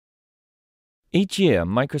Each year,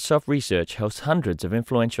 Microsoft Research hosts hundreds of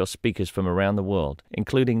influential speakers from around the world,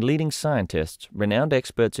 including leading scientists, renowned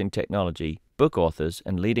experts in technology, book authors,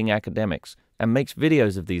 and leading academics, and makes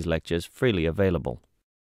videos of these lectures freely available.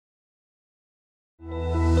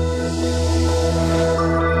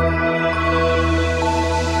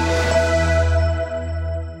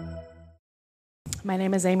 My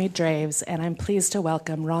name is Amy Draves, and I'm pleased to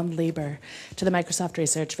welcome Ron Lieber to the Microsoft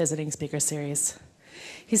Research Visiting Speaker Series.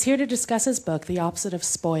 He's here to discuss his book, The Opposite of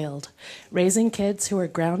Spoiled, Raising Kids Who Are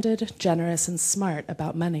Grounded, Generous, and Smart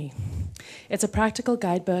About Money. It's a practical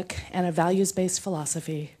guidebook and a values-based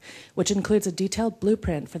philosophy, which includes a detailed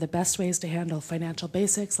blueprint for the best ways to handle financial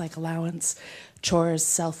basics like allowance, chores,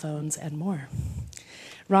 cell phones, and more.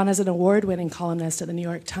 Ron is an award-winning columnist at the New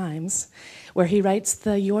York Times, where he writes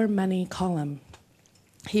the Your Money column.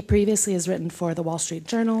 He previously has written for the Wall Street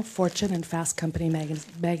Journal, Fortune, and Fast Company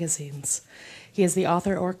magazines. He is the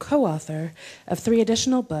author or co-author of 3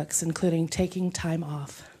 additional books, including Taking Time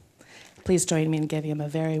Off. Please join me in giving him a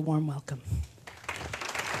very warm welcome.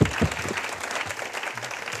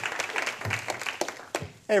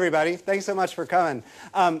 Hey everybody, thanks so much for coming.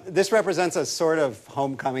 This represents a sort of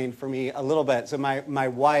homecoming for me a little bit. So my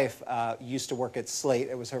wife used to work at Slate.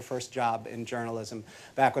 It was her first job in journalism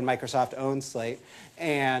back when Microsoft owned Slate.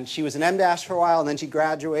 And she was an M- for a while, and then she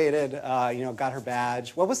graduated, got her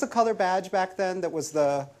badge. What was the color badge back then that was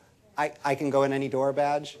the I can go in any door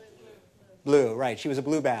badge? Blue, right. She was a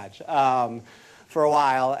blue badge for a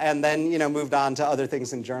while, and then moved on to other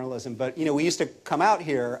things in journalism. But we used to come out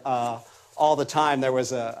here all the time. There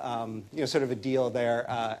was a sort of a deal there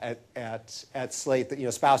at Slate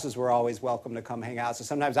that spouses were always welcome to come hang out. So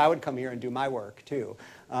sometimes I would come here and do my work too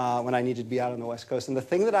when I needed to be out on the West Coast. And the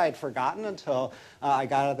thing that I had forgotten until I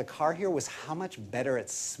got out of the car here was how much better it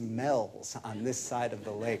smells on this side of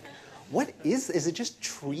the lake. What is it? Just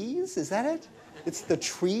trees? Is that it? It's the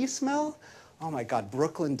tree smell? Oh my God,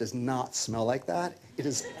 Brooklyn does not smell like that. It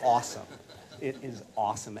is awesome. It is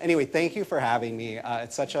awesome. Anyway, thank you for having me.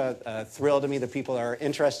 It's such a thrill to me that people are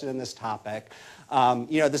interested in this topic.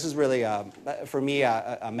 This is really, for me,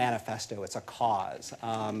 a manifesto. It's a cause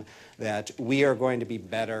that we are going to be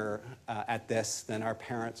better at this than our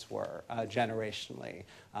parents were generationally.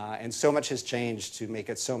 And so much has changed to make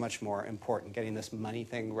it so much more important, getting this money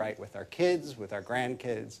thing right with our kids, with our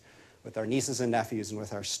grandkids, with our nieces and nephews, and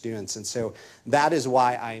with our students. And so that is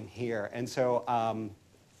why I'm here. And so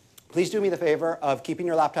please do me the favor of keeping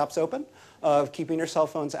your laptops open, of keeping your cell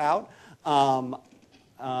phones out.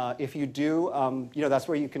 If you do, that's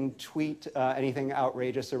where you can tweet anything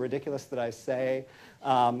outrageous or ridiculous that I say.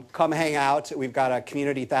 Come hang out. We've got a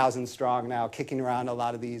community 1,000 strong now, kicking around a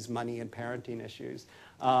lot of these money and parenting issues.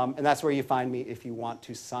 And that's where you find me if you want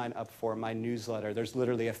to sign up for my newsletter. There's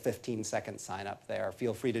literally a 15-second sign up there.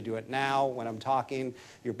 Feel free to do it now when I'm talking.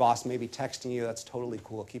 Your boss may be texting you. That's totally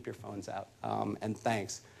cool. Keep your phones out. And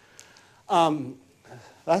thanks.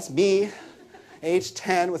 That's me, age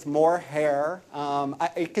 10 with more hair.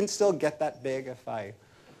 I can still get that big if I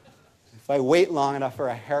wait long enough for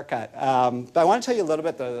a haircut. But I want to tell you a little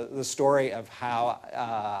bit the story of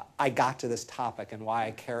how I got to this topic and why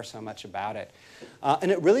I care so much about it. And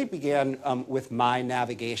it really began with my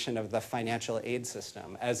navigation of the financial aid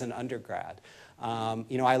system as an undergrad.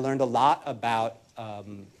 I learned a lot about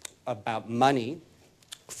money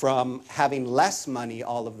from having less money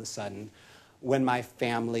all of a sudden when my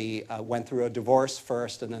family went through a divorce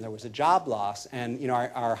first, and then there was a job loss, and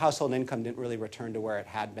our household income didn't really return to where it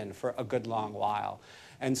had been for a good long while.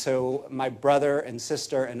 And so my brother and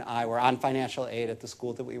sister and I were on financial aid at the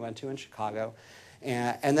school that we went to in Chicago.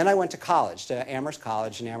 And then I went to college, to Amherst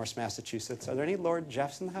College in Amherst, Massachusetts. Are there any Lord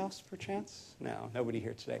Jeffs in the house, perchance? No, nobody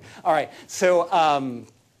here today. All right, so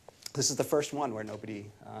this is the first one where nobody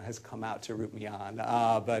has come out to root me on,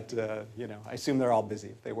 but I assume they're all busy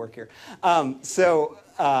if they work here. So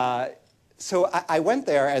I went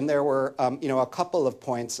there, and there were a couple of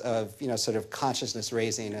points of sort of consciousness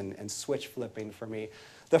raising and switch flipping for me.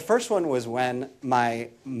 The first one was when my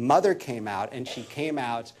mother came out, and she came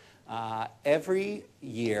out every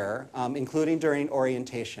year, including during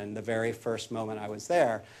orientation, the very first moment I was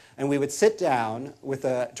there. And we would sit down with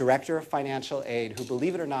a director of financial aid who,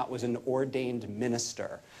 believe it or not, was an ordained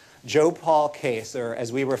minister. Joe Paul Case, or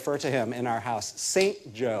as we refer to him in our house,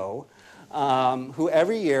 Saint Joe, who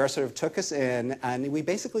every year sort of took us in, and we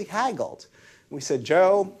basically haggled. We said,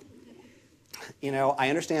 Joe, I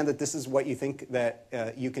understand that this is what you think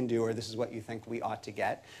that you can do, or this is what you think we ought to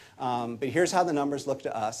get. But here's how the numbers look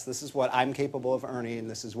to us. This is what I'm capable of earning.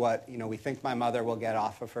 This is what we think my mother will get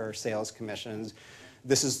off of her sales commissions.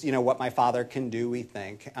 this is, what my father can do, we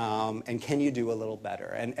think, and can you do a little better?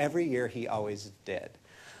 And every year he always did.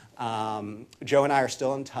 Joe and I are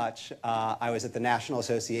still in touch. I was at the National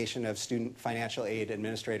Association of Student Financial Aid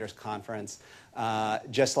Administrators Conference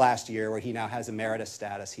just last year, where he now has emeritus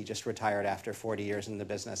status. He just retired after 40 years in the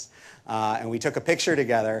business. And we took a picture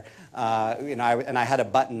together, and I had a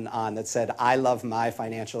button on that said, "I love my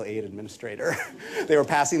financial aid administrator." They were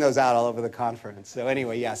passing those out all over the conference. So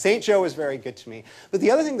anyway, yeah, St. Joe was very good to me. But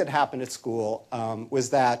the other thing that happened at school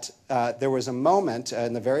was that there was a moment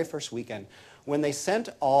in the very first weekend when they sent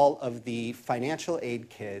all of the financial aid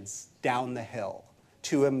kids down the hill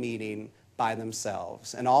to a meeting by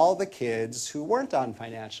themselves. And all the kids who weren't on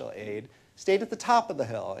financial aid stayed at the top of the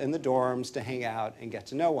hill in the dorms to hang out and get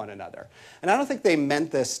to know one another. And I don't think they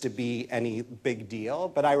meant this to be any big deal,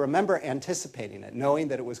 but I remember anticipating it, knowing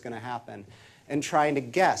that it was going to happen, and trying to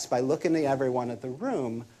guess by looking at everyone at the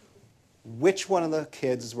room which one of the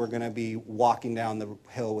kids were going to be walking down the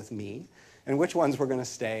hill with me and which ones were going to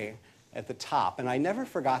stay at the top. And I never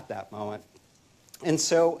forgot that moment. And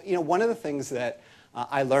so, one of the things that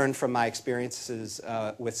I learned from my experiences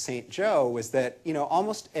with St. Joe was that,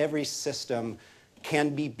 almost every system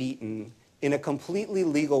can be beaten in a completely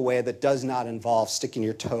legal way that does not involve sticking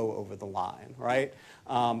your toe over the line, right?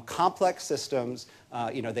 Complex systems,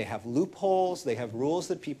 they have loopholes, they have rules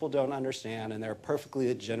that people don't understand, and there are perfectly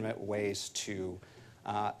legitimate ways to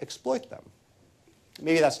exploit them.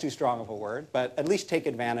 Maybe that's too strong of a word, but at least take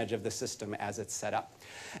advantage of the system as it's set up.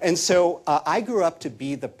 And so I grew up to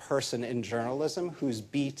be the person in journalism whose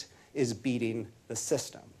beat is beating the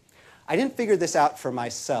system. I didn't figure this out for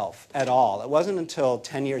myself at all. It wasn't until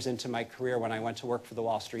 10 years into my career, when I went to work for the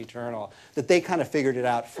Wall Street Journal, that they kind of figured it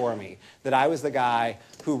out for me, that I was the guy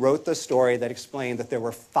who wrote the story that explained that there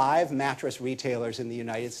were 5 mattress retailers in the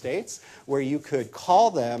United States where you could call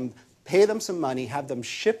them, pay them some money, have them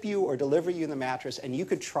ship you or deliver you the mattress, and you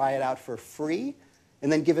could try it out for free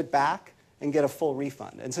and then give it back and get a full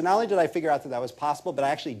refund. And so not only did I figure out that that was possible, but I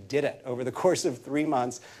actually did it over the course of 3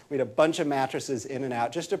 months. We had a bunch of mattresses in and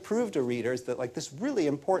out just to prove to readers that, like, this really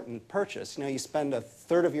important purchase, you spend a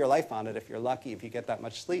third of your life on it if you're lucky, if you get that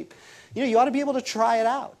much sleep. You ought to be able to try it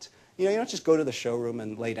out. You don't just go to the showroom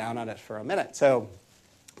and lay down on it for a minute. So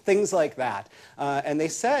things like that. And they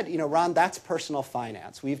said, Ron, that's personal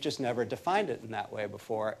finance. We've just never defined it in that way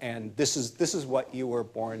before, and this is what you were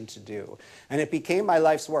born to do. And it became my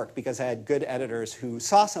life's work because I had good editors who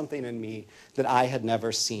saw something in me that I had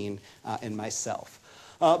never seen in myself.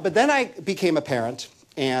 But then I became a parent,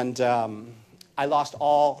 and I lost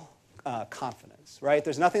all confidence, right?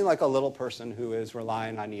 There's nothing like a little person who is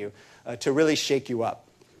relying on you to really shake you up.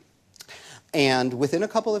 And within a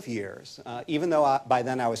couple of years, even though by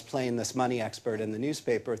then I was playing this money expert in the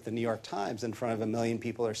newspaper at the New York Times in front of 1 million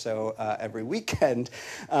people or so every weekend,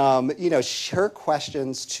 her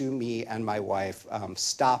questions to me and my wife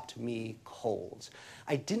stopped me cold.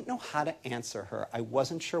 I didn't know how to answer her. I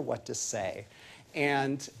wasn't sure what to say.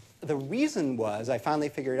 And the reason was, I finally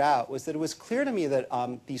figured out, was that it was clear to me that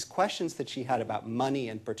these questions that she had about money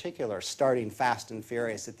in particular, starting fast and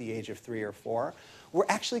furious at the age of 3 or 4, were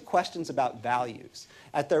actually questions about values.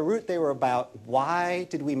 At their root, they were about, why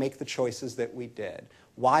did we make the choices that we did?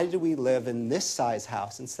 Why did we live in this size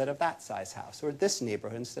house instead of that size house, or this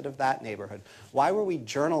neighborhood instead of that neighborhood? Why were we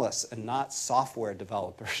journalists and not software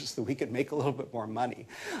developers so that we could make a little bit more money?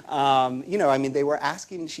 They were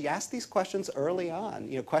asking, she asked these questions early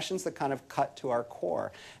on, questions that kind of cut to our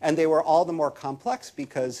core. And they were all the more complex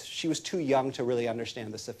because she was too young to really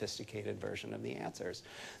understand the sophisticated version of the answers.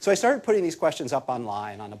 So I started putting these questions up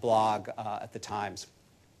online on a blog at the Times.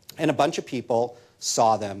 And a bunch of people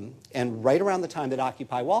saw them, and right around the time that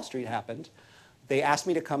Occupy Wall Street happened, they asked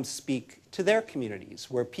me to come speak to their communities,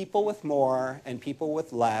 where people with more and people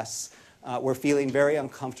with less were feeling very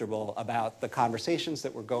uncomfortable about the conversations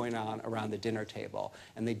that were going on around the dinner table,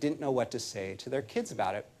 and they didn't know what to say to their kids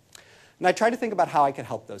about it. And I tried to think about how I could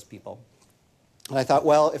help those people. And I thought,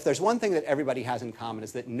 well, if there's one thing that everybody has in common,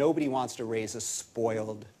 is that nobody wants to raise a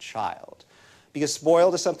spoiled child. Because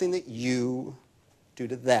spoiled is something that you do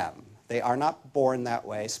to them. They are not born that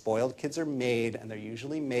way. Spoiled kids are made, and they're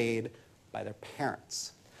usually made by their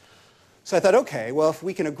parents. So I thought, okay, well, if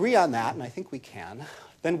we can agree on that, and I think we can,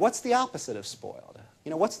 then what's the opposite of spoiled?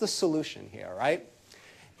 What's the solution here, right?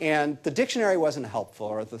 And the dictionary wasn't helpful,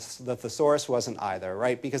 or the thesaurus wasn't either,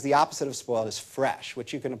 right? Because the opposite of spoiled is fresh,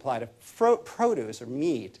 which you can apply to produce or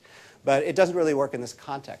meat, but it doesn't really work in this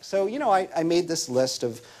context. So, I made this list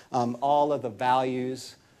of all of the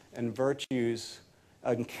values and virtues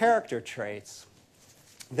and character traits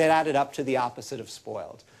that added up to the opposite of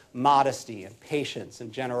spoiled. Modesty and patience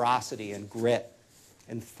and generosity and grit.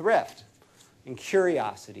 and thrift and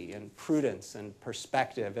curiosity and prudence and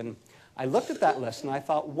perspective. And I looked at that list and I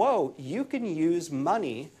thought, whoa, you can use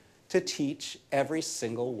money to teach every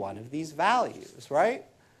single one of these values, right?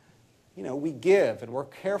 You know, we give and we're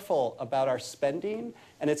careful about our spending,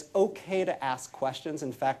 and it's okay to ask questions.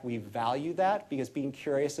 In fact, we value that because being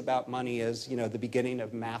curious about money is, you know, the beginning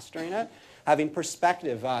of mastering it. Having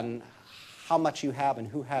perspective on how much you have and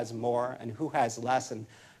who has more and who has less and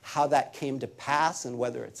how that came to pass and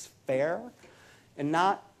whether it's fair, and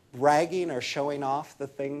not bragging or showing off the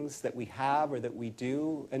things that we have or that we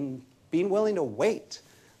do, and being willing to wait,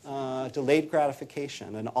 delayed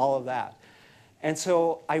gratification and all of that. And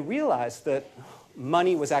so I realized that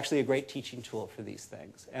money was actually a great teaching tool for these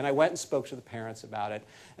things. And I went and spoke to the parents about it,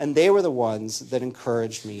 and they were the ones that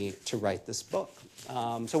encouraged me to write this book.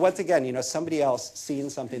 So once again, you know, somebody else seeing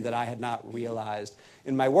something that I had not realized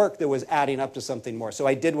in my work that was adding up to something more. So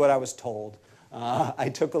I did what I was told. I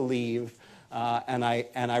took a leave, and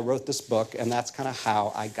I wrote this book, and that's kind of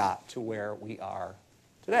how I got to where we are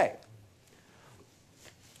today.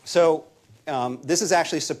 So this is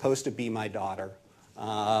actually supposed to be my daughter.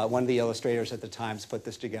 One of the illustrators at the Times put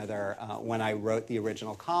this together when I wrote the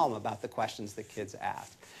original column about the questions that kids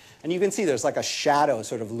ask. And you can see there's like a shadow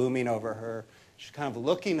sort of looming over her. She's kind of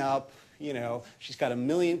looking up, you know. She's got a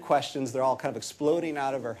million questions. They're all kind of exploding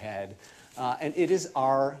out of her head. And it is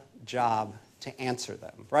our job to answer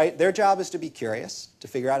them, right? Their job is to be curious, to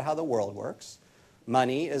figure out how the world works.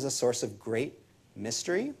 Money is a source of great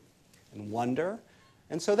mystery and wonder,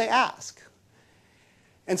 and so they ask.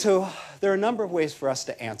 And so there are a number of ways for us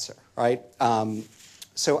to answer, right?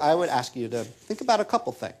 So I would ask you to think about a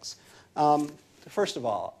couple things. First of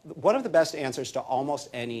all, one of the best answers to almost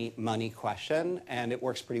any money question, and it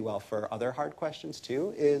works pretty well for other hard questions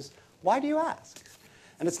too, is why do you ask?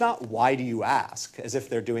 And it's not why do you ask, as if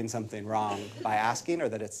they're doing something wrong by asking or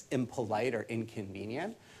that it's impolite or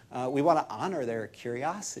inconvenient. We want to honor their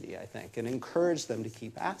curiosity, I think, and encourage them to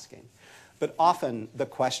keep asking. But often the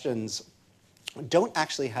questions don't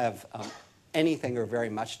actually have anything or very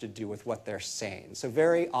much to do with what they're saying. So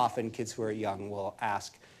very often kids who are young will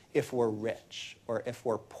ask if we're rich or if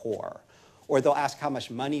we're poor. Or they'll ask how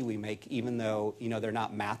much money we make, even though, you know, they're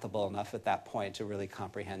not mathable enough at that point to really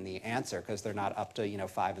comprehend the answer because they're not up to, you know,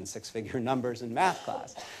 5- and 6-figure numbers in math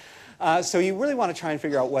class. So you really want to try and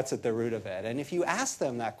figure out what's at the root of it. And if you ask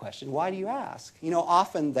them that question, why do you ask? You know,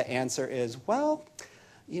 often the answer is, well,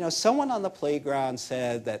 you know, someone on the playground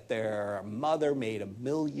said that their mother made $1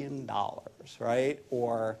 million, right?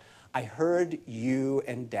 Or I heard you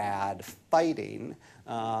and Dad fighting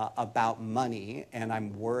about money, and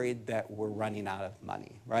I'm worried that we're running out of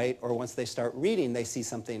money, right? Or once they start reading, they see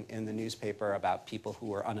something in the newspaper about people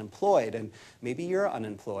who are unemployed, and maybe you're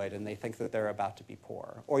unemployed, and they think that they're about to be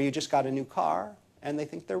poor. Or you just got a new car, and they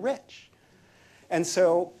think they're rich. And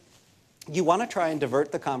so you want to try and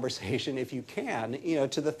divert the conversation, if you can, you know,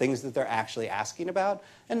 to the things that they're actually asking about,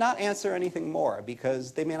 and not answer anything more,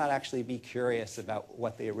 because they may not actually be curious about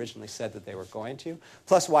what they originally said that they were going to.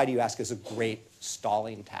 Plus, why do you ask is a great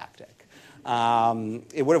stalling tactic.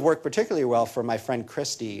 It would have worked particularly well for my friend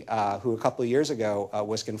Christy, who a couple of years ago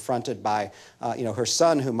was confronted by you know, her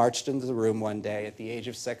son, who marched into the room one day at the age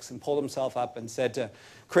of 6 and pulled himself up and said to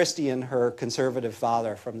Christy and her conservative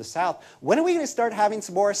father from the South, "When are we going to start having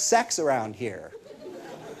some more sex around here?"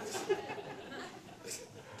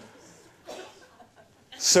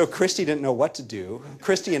 So Christy didn't know what to do.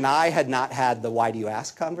 Christy and I had not had the why do you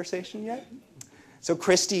ask conversation yet. So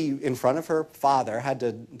Christy, in front of her father, had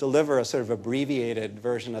to deliver a sort of abbreviated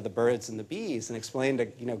version of the birds and the bees and explain to,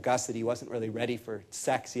 you know, Gus that he wasn't really ready for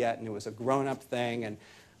sex yet and it was a grown-up thing. And,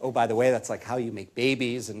 oh, by the way, that's like how you make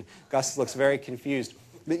babies. And Gus looks very confused.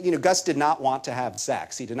 But, you know, Gus did not want to have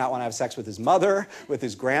sex. He did not want to have sex with his mother, with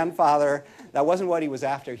his grandfather. That wasn't what he was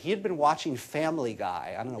after. He had been watching Family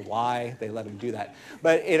Guy. I don't know why they let him do that.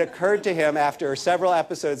 But it occurred to him after several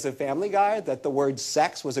episodes of Family Guy that the word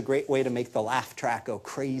sex was a great way to make the laugh track go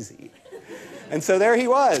crazy. And so there he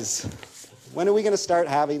was. When are we going to start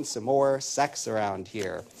having some more sex around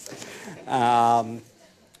here?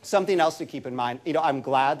 Something else to keep in mind. You know, I'm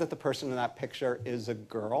glad that the person in that picture is a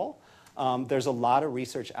girl. There's a lot of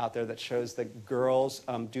research out there that shows that girls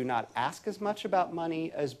do not ask as much about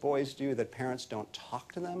money as boys do, that parents don't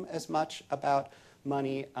talk to them as much about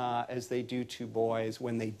money as they do to boys.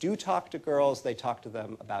 When they do talk to girls, they talk to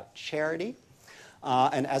them about charity.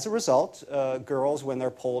 And as a result, girls, when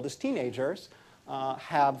they're polled as teenagers,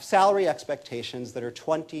 have salary expectations that are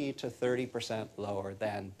 20 to 30% lower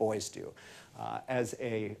than boys do. As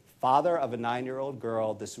a father of a 9-year-old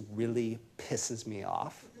girl, this really pisses me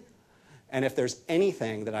off. And if there's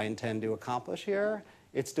anything that I intend to accomplish here,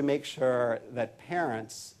 it's to make sure that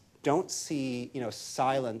parents don't see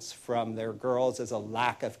silence from their girls as a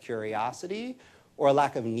lack of curiosity or a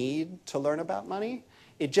lack of need to learn about money.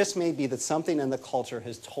 It just may be that something in the culture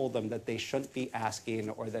has told them that they shouldn't be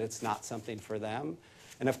asking or that it's not something for them.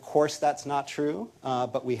 And of course that's not true,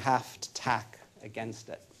 but we have to tack against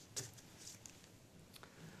it.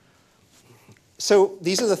 So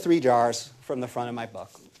these are the 3 jars from the front of my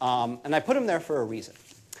book. And I put them there for a reason.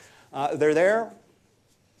 They're there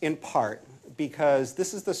in part because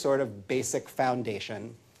this is the sort of basic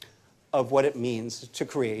foundation of what it means to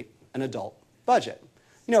create an adult budget.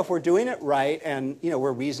 If we're doing it right and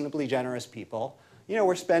we're reasonably generous people,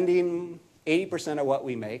 we're spending 80% of what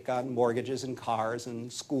we make on mortgages and cars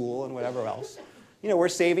and school and whatever else. We're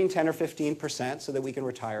saving 10 or 15% so that we can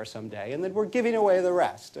retire someday, and then we're giving away the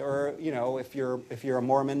rest. Or if you're a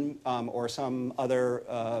Mormon or some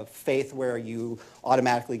other faith where you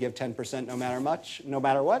automatically give 10% no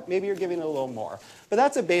matter what, maybe you're giving a little more. But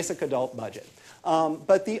that's a basic adult budget.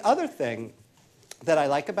 But the other thing that I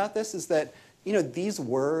like about this is that these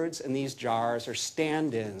words and these jars are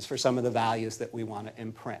stand-ins for some of the values that we want to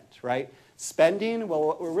imprint, right? Spending, well,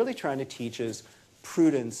 what we're really trying to teach is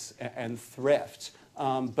prudence and thrift,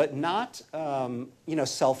 but not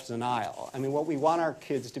self-denial. I mean, what we want our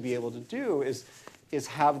kids to be able to do is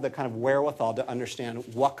have the kind of wherewithal to understand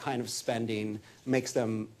what kind of spending makes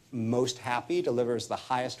them most happy, delivers the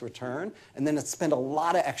highest return, and then spend a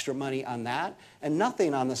lot of extra money on that, and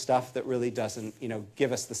nothing on the stuff that really doesn't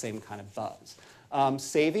give us the same kind of buzz.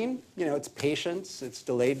 Saving, it's patience, it's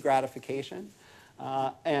delayed gratification,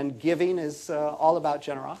 and giving is all about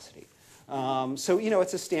generosity. So,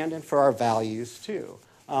 it's a stand-in for our values, too.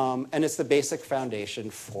 And it's the basic foundation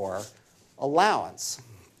for allowance.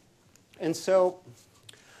 And so,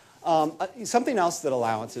 something else that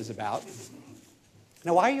allowance is about.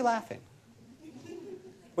 Now, why are you laughing?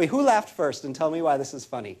 Wait, who laughed first? And tell me why this is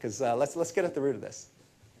funny, because let's get at the root of this.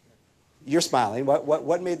 You're smiling.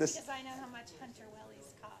 What made this? Because I know how much hunter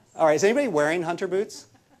wellies cost. All right, is anybody wearing hunter boots?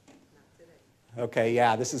 Okay,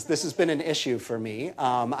 yeah, this has been an issue for me.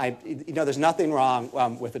 There's nothing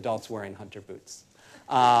wrong with adults wearing hunter boots.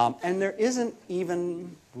 And there isn't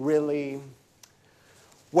even really,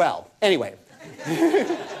 well, anyway.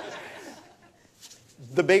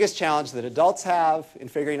 The biggest challenge that adults have in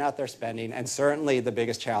figuring out their spending, and certainly the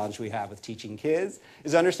biggest challenge we have with teaching kids,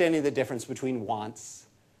 is understanding the difference between wants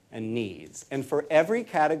and needs. And for every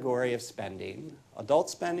category of spending, adult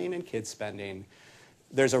spending and kid spending,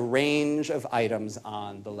 there's a range of items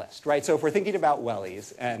on the list, right? So if we're thinking about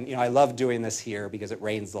wellies, and I love doing this here because it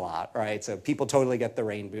rains a lot, right? So people totally get the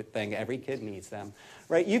rain boot thing. Every kid needs them,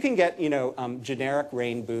 right? You can get generic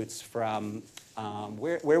rain boots from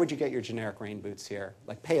where would you get your generic rain boots here?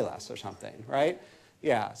 Like Payless or something, right?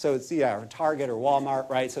 Yeah. So it's or Target or Walmart,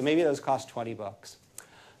 right? So maybe those cost $20.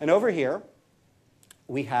 And over here,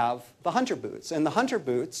 we have the hunter boots. And the hunter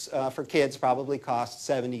boots for kids probably cost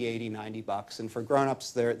 70, 80, 90 bucks. And for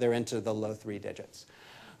grown-ups, they're into the low 3 digits.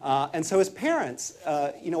 And so as parents,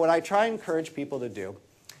 what I try and encourage people to do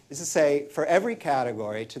is to say, for every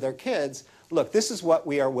category to their kids, look, this is what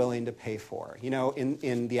we are willing to pay for.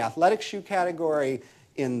 In the athletic shoe category,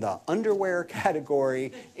 in the underwear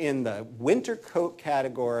category, in the winter coat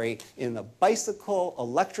category, in the bicycle,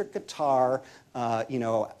 electric guitar, a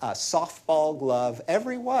softball glove,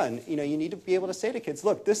 every one, you need to be able to say to kids,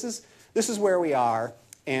 look, this is where we are,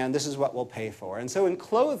 and this is what we'll pay for. And so in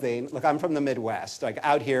clothing, look, I'm from the Midwest. Like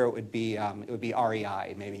out here, it would be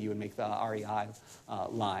REI. Maybe you would make the REI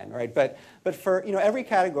line, right? But for every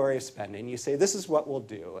category of spending, you say this is what we'll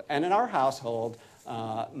do. And in our household,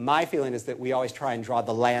 my feeling is that we always try and draw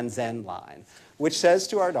the Land's End line, which says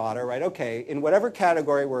to our daughter, right, okay, in whatever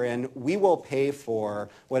category we're in, we will pay for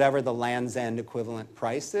whatever the Land's End equivalent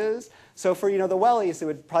price is. So for, the wellies, it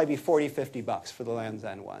would probably be 40, 50 bucks for the Land's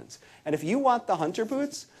End ones. And if you want the hunter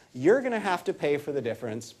boots, you're going to have to pay for the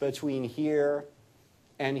difference between here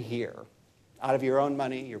and here, out of your own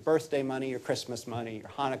money, your birthday money, your Christmas money, your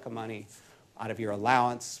Hanukkah money, out of your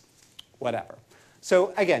allowance, whatever.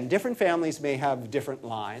 So again, different families may have different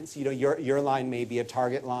lines. Your line may be a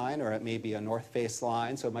Target line, or it may be a North Face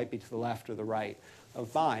line, so it might be to the left or the right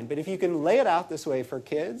of mine. But if you can lay it out this way for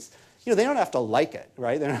kids, they don't have to like it,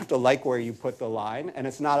 right? They don't have to like where you put the line, and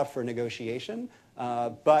it's not up for negotiation,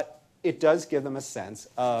 but it does give them a sense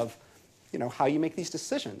of, how you make these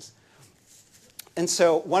decisions. And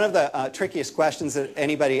so one of the trickiest questions that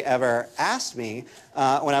anybody ever asked me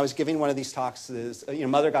when I was giving one of these talks is,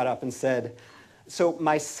 Mother got up and said, So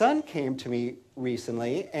my son came to me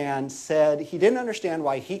recently and said he didn't understand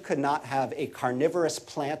why he could not have a carnivorous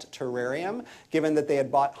plant terrarium, given that they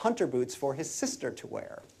had bought hunter boots for his sister to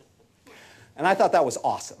wear. And I thought that was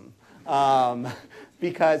awesome,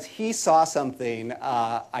 because he saw something,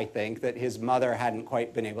 I think, that his mother hadn't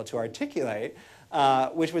quite been able to articulate,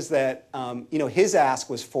 which was that his ask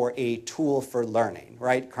was for a tool for learning,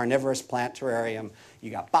 right? Carnivorous plant terrarium. You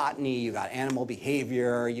got botany, you got animal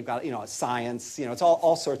behavior, you've got science. It's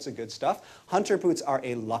all sorts of good stuff. Hunter boots are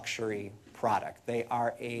a luxury product. They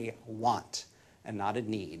are a want and not a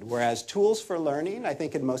need. Whereas tools for learning, I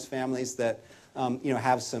think in most families that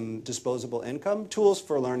have some disposable income, tools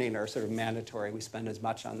for learning are sort of mandatory. We spend as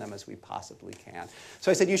much on them as we possibly can. So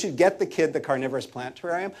I said you should get the kid the carnivorous plant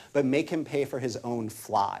terrarium, but make him pay for his own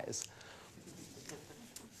flies.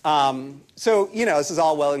 This is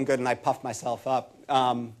all well and good, and I puffed myself up.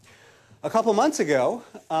 A couple months ago,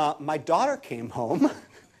 my daughter came home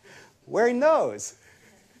wearing those.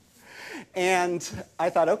 And I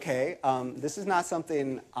thought, okay, this is not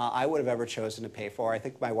something I would have ever chosen to pay for. I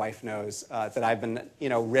think my wife knows that I've been,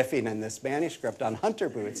 riffing in this manuscript on hunter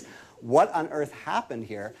boots. What on earth happened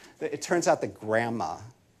here? It turns out that grandma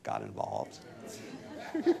got involved.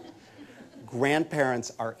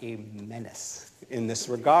 Grandparents are a menace in this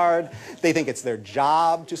regard. They think it's their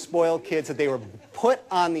job to spoil kids, that they were put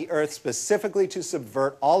on the earth specifically to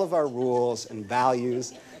subvert all of our rules and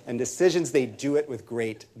values and decisions. They do it with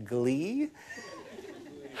great glee.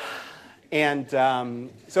 And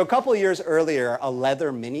so a couple of years earlier, a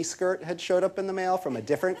leather miniskirt had showed up in the mail from a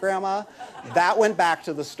different grandma. That went back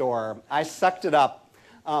to the store. I sucked it up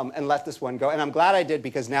and let this one go. And I'm glad I did,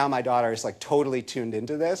 because now my daughter is like totally tuned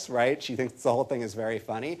into this, right? She thinks the whole thing is very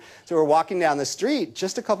funny. So we're walking down the street.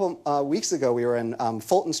 Just a couple weeks ago, we were in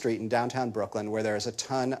Fulton Street in downtown Brooklyn, where there's a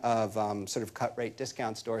ton of sort of cut-rate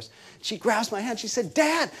discount stores. She grabs my hand. She said,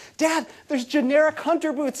 Dad, there's generic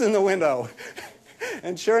hunter boots in the window.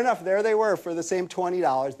 And sure enough, there they were for the same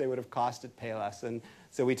 $20 they would have cost at Payless. And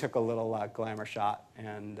so we took a little glamour shot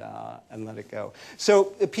and let it go. So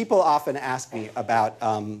people often ask me about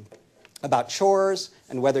chores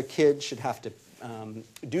and whether kids should have to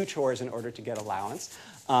do chores in order to get allowance.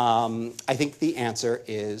 I think the answer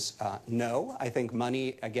is no. I think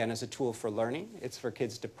money, again, is a tool for learning. It's for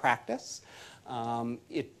kids to practice.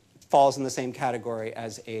 It falls in the same category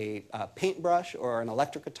as a paintbrush or an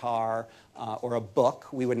electric guitar or a book.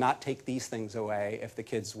 We would not take these things away if the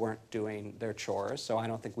kids weren't doing their chores, so I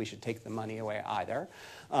don't think we should take the money away either.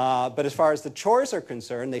 But as far as the chores are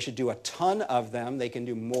concerned, they should do a ton of them. They can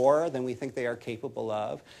do more than we think they are capable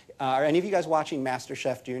of. Are any of you guys watching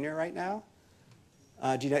MasterChef Junior right now?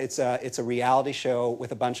 Do you know it's a reality show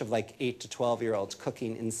with a bunch of like 8 to 12-year-olds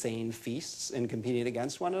cooking insane feasts and competing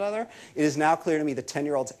against one another? It is now clear to me that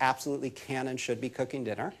 10-year-olds absolutely can and should be cooking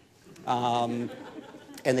dinner.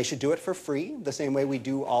 And they should do it for free, the same way we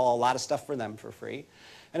do a lot of stuff for them for free.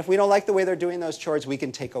 And if we don't like the way they're doing those chores, we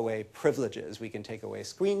can take away privileges. We can take away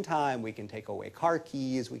screen time. We can take away car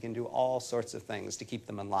keys. We can do all sorts of things to keep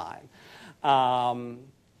them in line.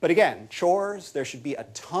 But again, chores, there should be a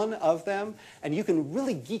ton of them, and you can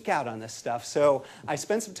really geek out on this stuff. So I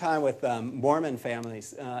spent some time with Mormon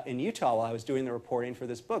families in Utah while I was doing the reporting for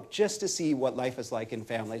this book, just to see what life is like in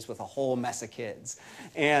families with a whole mess of kids.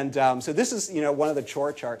 And so this is one of the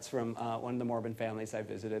chore charts from one of the Mormon families I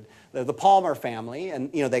visited, the Palmer family,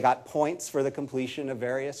 and they got points for the completion of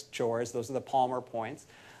various chores. Those are the Palmer points.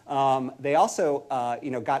 They also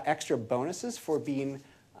got extra bonuses for being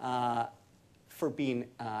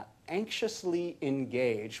anxiously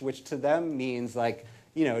engaged, which to them means like,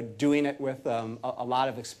 doing it with a lot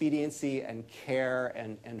of expediency and care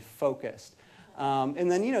and focused. And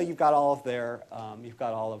then, you've got all of their,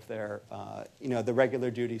 the regular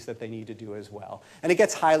duties that they need to do as well. And it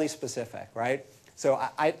gets highly specific, right? So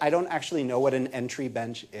I don't actually know what an entry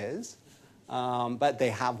bench is, but they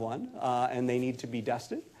have one, and they need to be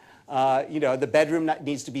dusted. The bedroom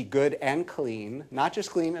needs to be good and clean, not just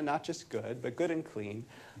clean and not just good, but good and clean.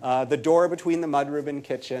 The door between the mudroom and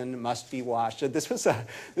kitchen must be washed. This was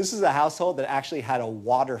a household that actually had a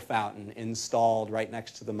water fountain installed right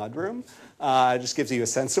next to the mudroom. It just gives you a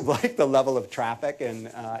sense of like the level of traffic and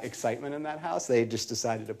excitement in that house. They just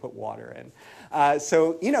decided to put water in.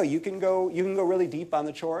 So you can go really deep on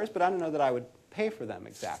the chores, but I don't know that I would pay for them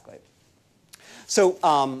exactly.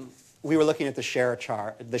 So. We were looking at the share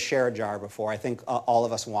jar before. I think all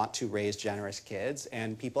of us want to raise generous kids,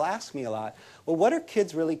 and people ask me a lot, well, what are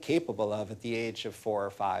kids really capable of at the age of 4 or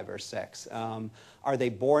 5 or 6? Are they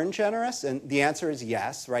born generous? And the answer is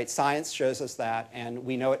yes, right? Science shows us that, and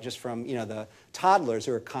we know it just from the toddlers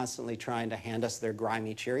who are constantly trying to hand us their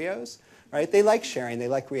grimy Cheerios, right? They like sharing. They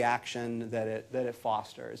like reaction that it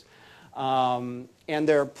fosters. And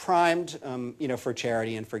they're primed for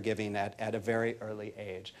charity and for giving at a very early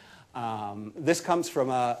age. This comes from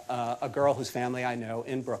a girl whose family I know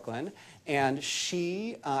in Brooklyn, and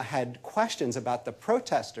she had questions about the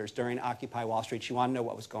protesters during Occupy Wall Street. She wanted to know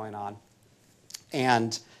what was going on.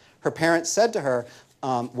 And her parents said to her,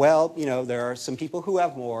 well, there are some people who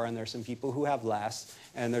have more and there's some people who have less,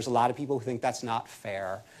 and there's a lot of people who think that's not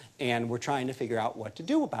fair, and we're trying to figure out what to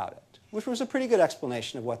do about it, which was a pretty good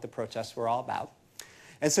explanation of what the protests were all about.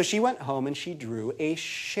 And so she went home and she drew a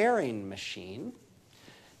sharing machine.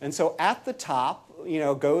 And so at the top,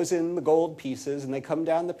 goes in the gold pieces, and they come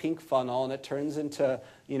down the pink funnel, and it turns into,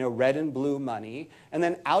 red and blue money. And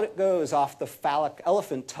then out it goes off the phallic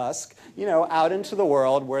elephant tusk, out into the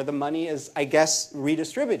world where the money is, I guess,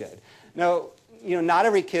 redistributed. Now, not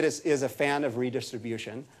every kid is a fan of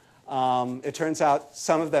redistribution. It turns out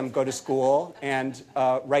some of them go to school and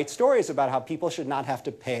write stories about how people should not have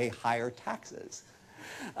to pay higher taxes.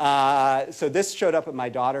 So this showed up at my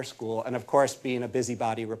daughter's school, and of course, being a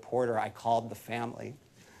busybody reporter, I called the family.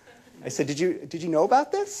 I said, did you know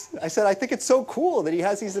about this? I said, I think it's so cool that he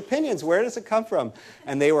has these opinions. Where does it come from?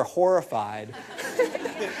 And they were horrified.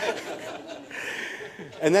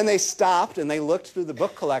 And then they stopped and they looked through the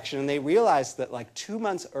book collection, and they realized that like 2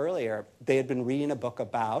 months earlier, they had been reading a book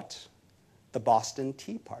about the Boston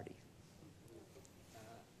Tea Party.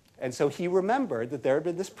 And so he remembered that there had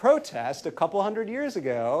been this protest a couple hundred years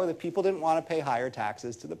ago that people didn't want to pay higher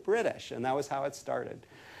taxes to the British, and that was how it started.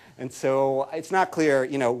 And so it's not clear,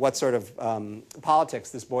 what sort of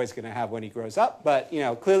politics this boy's going to have when he grows up, but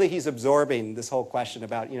clearly he's absorbing this whole question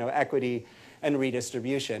about equity and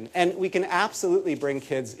redistribution. And we can absolutely bring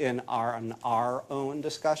kids in on our own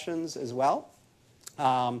discussions as well.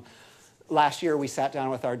 Last year, we sat down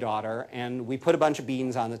with our daughter, and we put a bunch of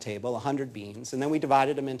beans on the table, 100 beans, and then we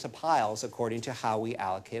divided them into piles according to how we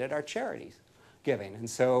allocated our charities giving. And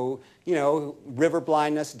so, river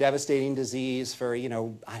blindness, devastating disease for,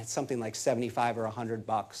 something like 75 or 100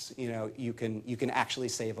 bucks, you can actually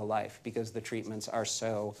save a life because the treatments are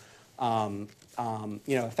so,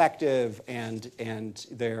 effective, and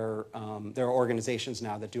there are organizations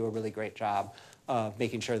now that do a really great job of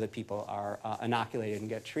making sure that people are inoculated and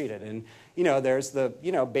get treated. And, there's the,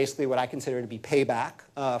 basically what I consider to be payback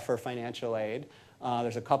for financial aid.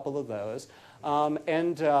 There's a couple of those.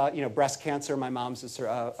 Breast cancer, my mom's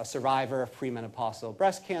a survivor of premenopausal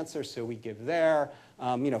breast cancer, so we give there.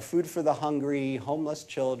 Food for the hungry, homeless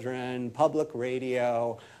children, public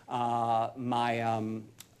radio. My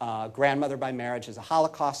grandmother by marriage is a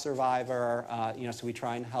Holocaust survivor, so we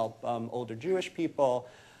try and help older Jewish people.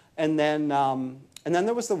 And then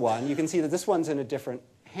there was the one, you can see that this one's in a different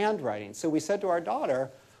handwriting. So we said to our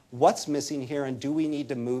daughter, what's missing here, and do we need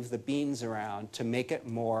to move the beans around to make it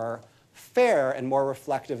more fair and more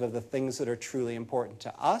reflective of the things that are truly important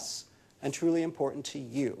to us and truly important to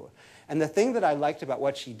you? And the thing that I liked about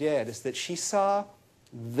what she did is that she saw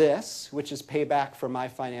this, which is payback for my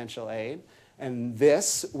financial aid, and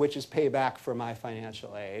this, which is payback for my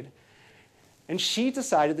financial aid. And she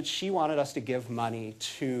decided that she wanted us to give money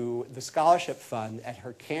to the scholarship fund at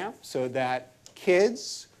her camp so that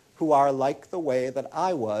kids who are like the way that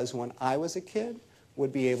I was when I was a kid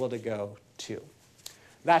would be able to go too.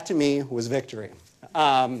 That, to me, was victory.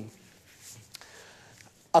 A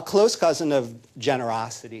close cousin of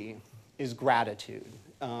generosity is gratitude.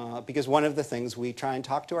 Because one of the things we try and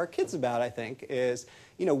talk to our kids about, I think, is,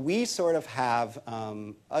 we sort of have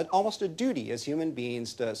almost a duty as human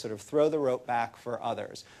beings to sort of throw the rope back for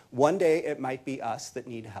others. One day it might be us that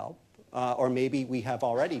need help, or maybe we have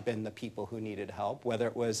already been the people who needed help, whether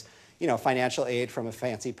it was, financial aid from a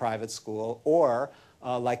fancy private school, or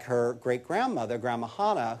like her great-grandmother, Grandma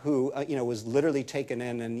Hannah, who was literally taken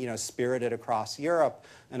in and spirited across Europe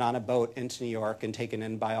and on a boat into New York and taken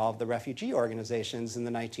in by all of the refugee organizations in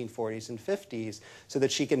the 1940s and 50s so that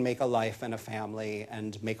she can make a life and a family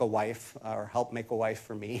and make a wife, or help make a wife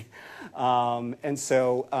for me. And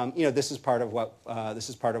so this is part of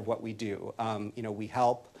what we do. We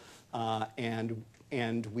help,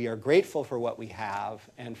 and we are grateful for what we have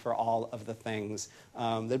and for all of the things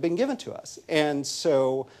that have been given to us. And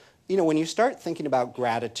so, when you start thinking about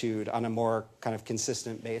gratitude on a more kind of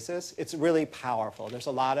consistent basis, it's really powerful. There's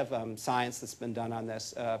a lot of science that's been done on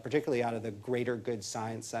this, particularly out of the Greater Good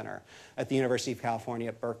Science Center at the University of California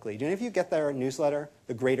at Berkeley. Do any of you get their newsletter,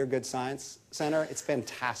 the Greater Good Science Center? It's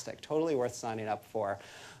fantastic, totally worth signing up for.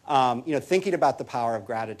 Thinking about the power of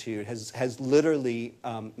gratitude has literally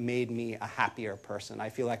made me a happier person. I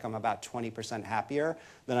feel like I'm about 20% happier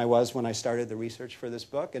than I was when I started the research for this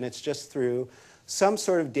book, and it's just through some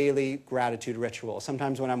sort of daily gratitude ritual.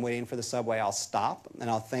 Sometimes when I'm waiting for the subway, I'll stop and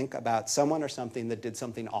I'll think about someone or something that did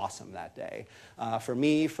something awesome that day. For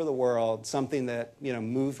me, for the world, something that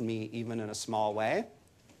moved me even in a small way.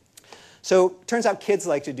 So turns out kids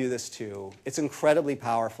like to do this too. It's incredibly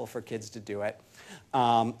powerful for kids to do it.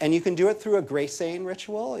 And you can do it through a grace saying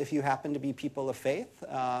ritual if you happen to be people of faith.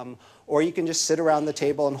 Or you can just sit around the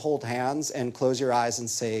table and hold hands and close your eyes and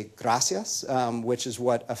say gracias, which is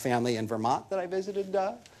what a family in Vermont that I visited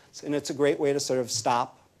does. And it's a great way to sort of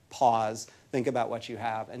stop, pause, think about what you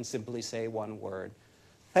have, and simply say one word,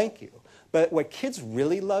 thank you. But what kids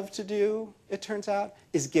really love to do, it turns out,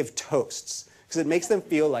 is give toasts. Because it makes them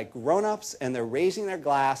feel like grown-ups, and they're raising their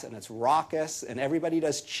glass, and it's raucous, and everybody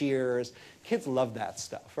does cheers. Kids love that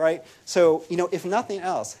stuff, right? So, if nothing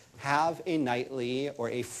else, have a nightly or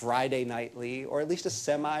a Friday nightly or at least a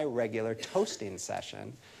semi-regular toasting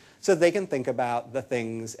session so they can think about the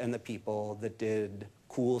things and the people that did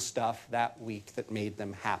cool stuff that week that made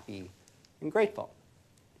them happy and grateful.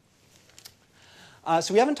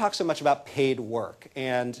 So we haven't talked so much about paid work,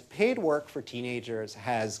 and paid work for teenagers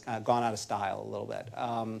has gone out of style a little bit.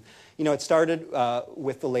 It started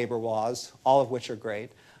with the labor laws, all of which are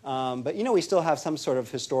great, but we still have some sort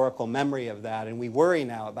of historical memory of that, and we worry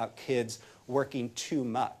now about kids working too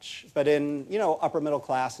much. But in upper middle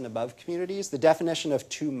class and above communities, the definition of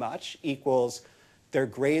too much equals their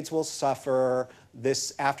grades will suffer.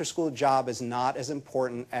 This after-school job is not as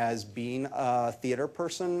important as being a theater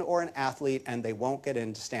person or an athlete, and they won't get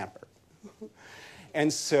into Stanford.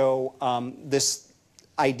 And so this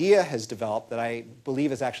idea has developed that I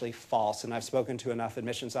believe is actually false, and I've spoken to enough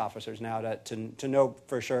admissions officers now to know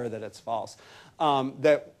for sure that it's false,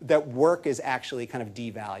 that work is actually kind of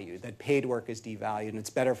devalued, that paid work is devalued, and it's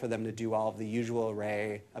better for them to do all of the usual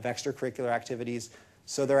array of extracurricular activities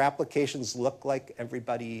so their applications look like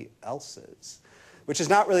everybody else's, which is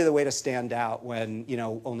not really the way to stand out when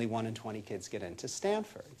only 1 in 20 kids get into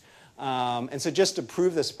Stanford. And so just to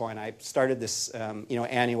prove this point, I started this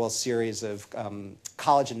annual series of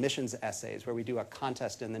college admissions essays where we do a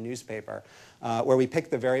contest in the newspaper where we pick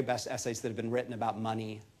the very best essays that have been written about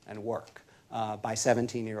money and work by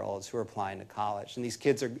 17-year-olds who are applying to college. And these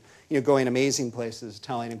kids are going amazing places,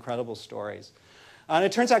 telling incredible stories. And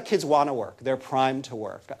it turns out kids want to work. They're primed to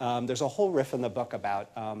work. There's a whole riff in the book about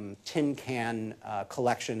tin can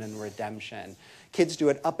collection and redemption. Kids do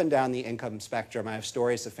it up and down the income spectrum. I have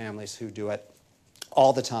stories of families who do it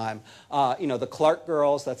all the time. The Clark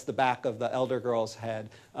girls, that's the back of the elder girl's head.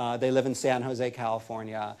 They live in San Jose,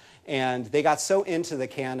 California. And they got so into the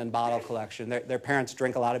can and bottle collection. Their parents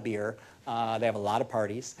drink a lot of beer. They have a lot of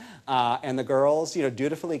parties. And the girls,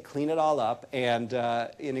 dutifully clean it all up. And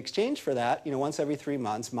in exchange for that, once every 3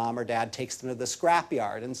 months, mom or dad takes them to the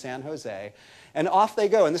scrapyard in San Jose. And off they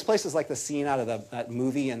go. And this place is like the scene out of that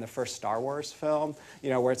movie in the first Star Wars film,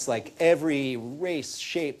 where it's like every race,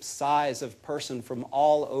 shape, size of person from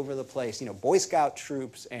all over the place, Boy Scout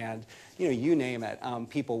troops and, you name it,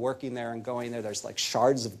 people working there and going there. There's like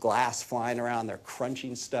shards of glass flying around. They're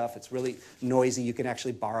crunching stuff. It's really noisy. You can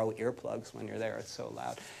actually borrow earplugs when you're there. It's so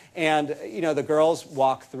loud. And, the girls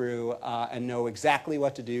walk through and know exactly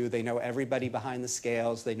what to do. They know everybody behind the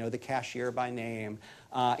scales. They know the cashier by name.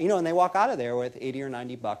 And they walk out of there with 80 or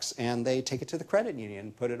 90 bucks, and they take it to the credit union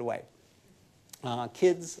and put it away.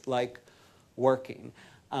 Kids like working.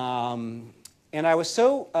 And I was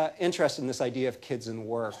so interested in this idea of kids and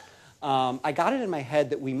work. I got it in my head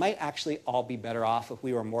that we might actually all be better off if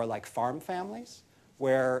we were more like farm families,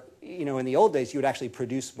 where, in the old days, you would actually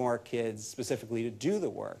produce more kids specifically to do the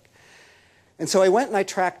work. And so I went and I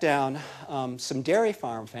tracked down some dairy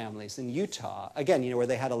farm families in Utah, again, where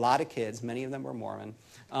they had a lot of kids. Many of them were Mormon.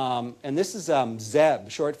 And this is Zeb,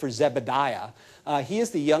 short for Zebediah. He is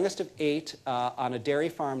the youngest of 8 on a dairy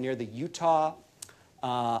farm near the Utah-Idaho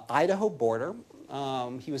border.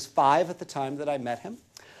 He was 5 at the time that I met him.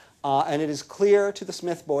 And it is clear to the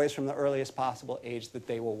Smith boys from the earliest possible age that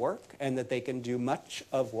they will work and that they can do much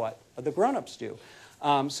of what the grown-ups do.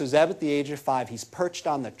 So Zeb, at the age of 5, he's perched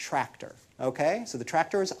on the tractor. Okay, so the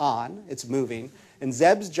tractor is on, it's moving, and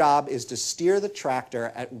Zeb's job is to steer the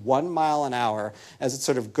tractor at 1 mile an hour as it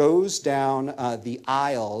sort of goes down the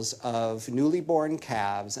aisles of newly born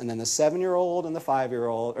calves, and then the 7-year-old and the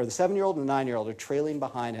 5-year-old, or the 7-year-old and the 9-year-old are trailing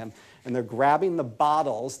behind him, and they're grabbing the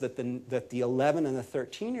bottles that the 11 and the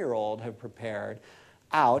 13-year-old have prepared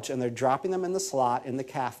out, and they're dropping them in the slot in the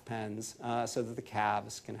calf pens so that the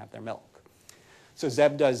calves can have their milk. So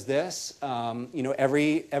Zeb does this.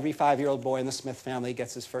 Every 5-year-old boy in the Smith family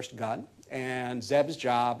gets his first gun, And Zeb's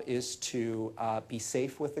job is to be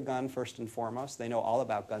safe with the gun first and foremost. They know all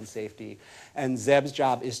about gun safety. And Zeb's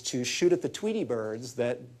job is to shoot at the Tweety birds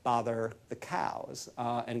that bother the cows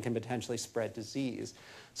and can potentially spread disease.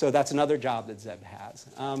 So that's another job that Zeb has.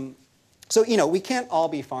 So, you know, we can't all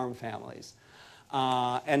be farm families.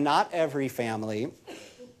 And not every family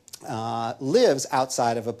lives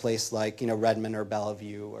outside of a place like, you know, Redmond or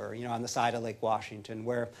Bellevue or, you know, on the side of Lake Washington,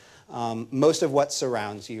 where most of what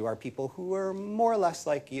surrounds you are people who are more or less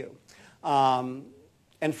like you.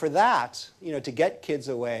 And for that, you know, to get kids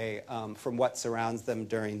away from what surrounds them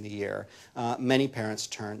during the year, many parents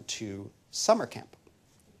turn to summer camp,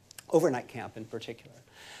 overnight camp in particular.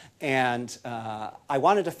 And I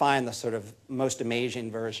wanted to find the sort of most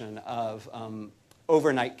amazing version of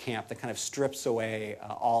overnight camp that kind of strips away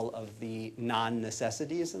all of the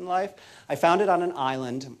non-necessities in life. I found it on an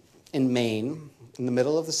island in Maine, in the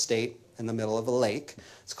middle of the state, in the middle of a lake.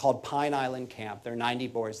 It's called Pine Island Camp. There are 90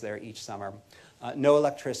 boys there each summer. No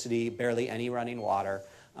electricity, barely any running water.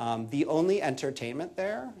 The only entertainment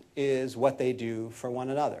there is what they do for one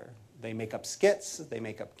another. They make up skits, they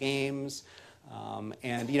make up games,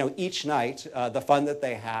 and you know, each night the fun that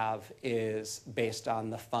they have is based on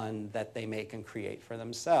the fun that they make and create for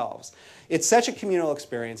themselves. It's such a communal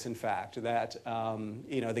experience, in fact, that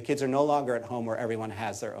you know, the kids are no longer at home where everyone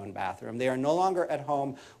has their own bathroom. They are no longer at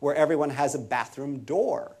home where everyone has a bathroom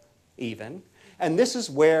door, even. And this is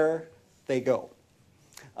where they go.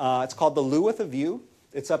 It's called the Loo with a View.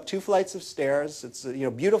 It's up 2 flights of stairs. It's a, you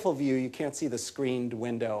know, beautiful view. You can't see the screened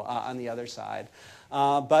window on the other side.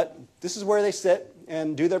 But this is where they sit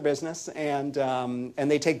and do their business, and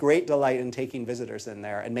they take great delight in taking visitors in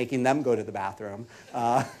there and making them go to the bathroom.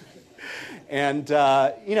 And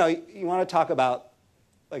you know, you want to talk about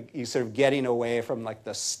like you sort of getting away from like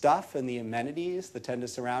the stuff and the amenities that tend to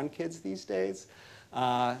surround kids these days.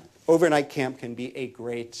 Overnight camp can be a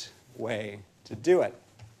great way to do it.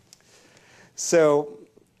 So,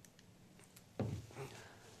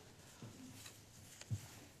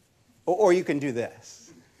 or you can do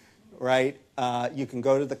this, right? You can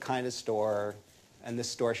go to the kind of store, and this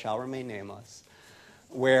store shall remain nameless,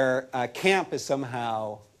 where camp is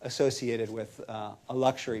somehow associated with a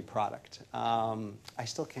luxury product. I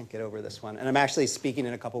still can't get over this one. And I'm actually speaking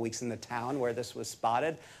in a couple weeks in the town where this was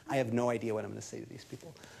spotted. I have no idea what I'm going to say to these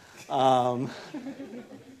people.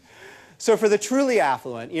 So for the truly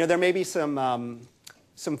affluent, you know, there may be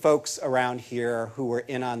some folks around here who were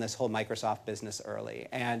in on this whole Microsoft business early,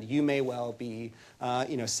 and you may well be,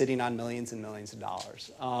 you know, sitting on millions and millions of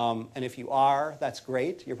dollars. And if you are, that's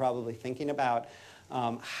great. You're probably thinking about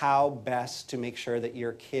how best to make sure that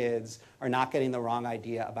your kids are not getting the wrong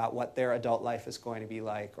idea about what their adult life is going to be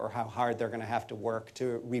like, or how hard they're going to have to work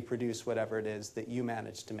to reproduce whatever it is that you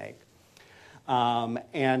managed to make.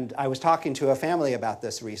 And I was talking to a family about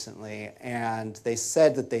this recently, and they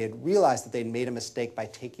said that they had realized that they'd made a mistake by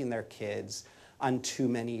taking their kids on too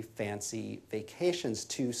many fancy vacations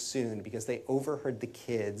too soon, because they overheard the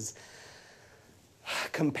kids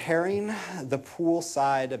comparing the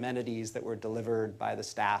poolside amenities that were delivered by the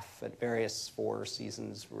staff at various Four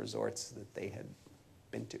Seasons resorts that they had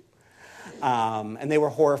been to. And they were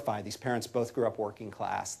horrified. These parents both grew up working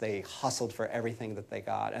class. They hustled for everything that they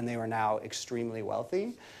got, and they were now extremely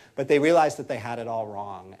wealthy. But they realized that they had it all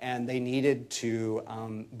wrong, and they needed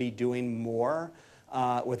to be doing more,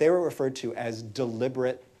 what they were referred to as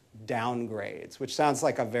deliberate downgrades, which sounds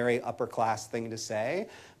like a very upper class thing to say.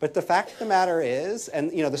 But the fact of the matter is,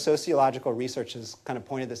 and you know, the sociological research has kind of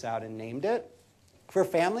pointed this out and named it, for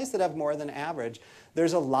families that have more than average,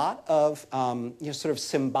 there's a lot of you know, sort of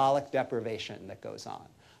symbolic deprivation that goes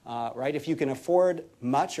on, right? If you can afford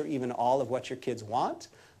much or even all of what your kids want,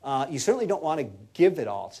 you certainly don't want to give it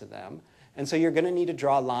all to them. And so you're going to need to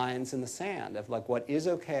draw lines in the sand of like what is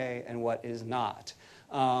okay and what is not.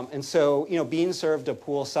 And so, you know, being served a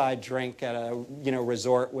poolside drink at a, you know,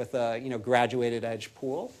 resort with a, you know, graduated edge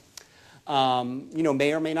pool, you know,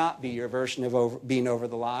 may or may not be your version of being over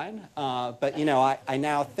the line. But, you know, I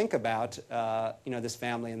now think about, you know, this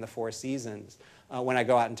family in the Four Seasons when I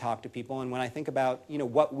go out and talk to people, and when I think about, you know,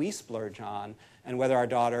 what we splurge on and whether our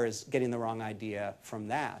daughter is getting the wrong idea from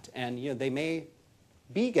that. And, you know, they may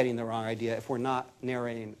be getting the wrong idea if we're not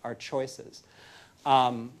narrating our choices.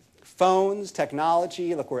 Phones,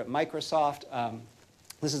 technology, look, we're at Microsoft.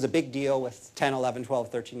 This is a big deal with 10, 11,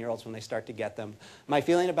 12, 13-year-olds when they start to get them. My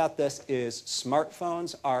feeling about this is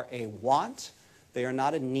smartphones are a want. They are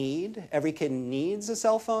not a need. Every kid needs a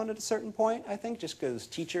cell phone at a certain point, I think, just because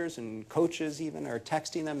teachers and coaches even are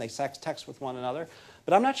texting them. They text with one another. But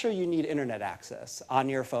But I'm not sure you need internet access on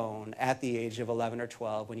your phone at the age of 11 or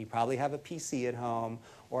 12 when you probably have a PC at home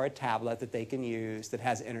or a tablet that they can use that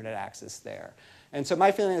has internet access there. And so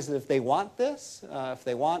my feeling is that if they want this, if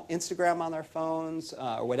they want Instagram on their phones,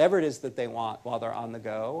 or whatever it is that they want while they're on the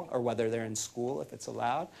go, or whether they're in school if it's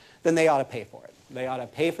allowed, then they ought to pay for it. They ought to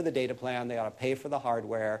pay for the data plan. They ought to pay for the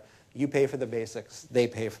hardware. You pay for the basics. They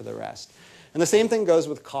pay for the rest. And the same thing goes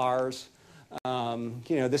with cars.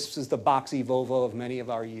 This is the boxy Volvo of many of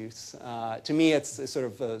our youths. To me, it's sort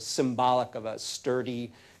of symbolic of a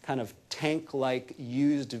sturdy, kind of tank-like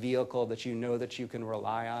used vehicle that you know that you can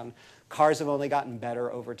rely on. Cars have only gotten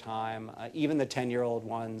better over time. Even the 10-year-old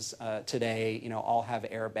ones today, all have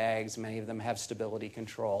airbags. Many of them have stability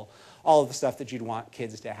control. All of the stuff that you'd want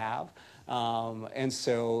kids to have. And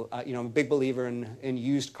so, I'm a big believer in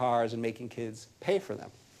used cars and making kids pay for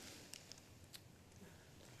them.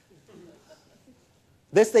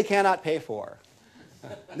 This they cannot pay for.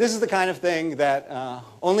 This is the kind of thing that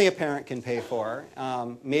only a parent can pay for.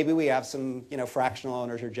 Maybe we have some fractional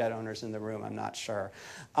owners or jet owners in the room, I'm not sure.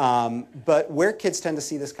 But where kids tend to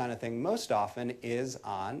see this kind of thing most often is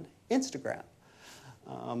on Instagram.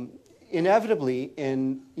 Inevitably,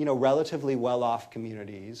 in relatively well-off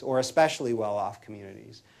communities, or especially well-off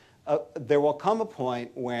communities, there will come a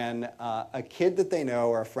point when a kid that they know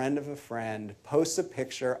or a friend of a friend posts a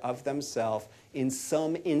picture of themselves in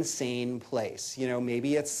some insane place.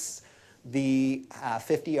 Maybe it's the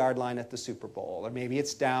 50-yard line at the Super Bowl, or maybe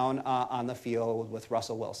it's down on the field with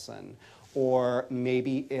Russell Wilson, or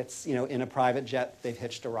maybe it's in a private jet they've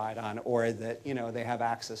hitched a ride on, or that they have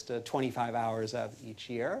access to 25 hours of each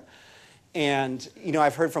year. And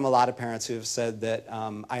I've heard from a lot of parents who have said that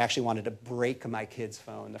I actually wanted to break my kid's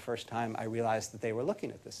phone the first time I realized that they were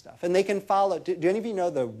looking at this stuff. And they can follow. Do any of you know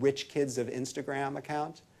the Rich Kids of Instagram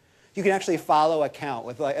account? You can actually follow an account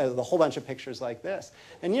with a whole bunch of pictures like this.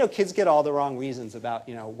 And kids get all the wrong reasons about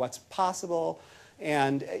what's possible.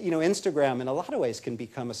 And Instagram in a lot of ways can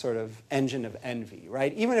become a sort of engine of envy,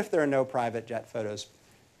 right? Even if there are no private jet photos,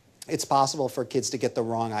 it's possible for kids to get the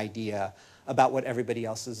wrong idea about what everybody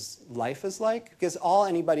else's life is like, because all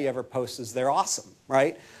anybody ever posts is they're awesome,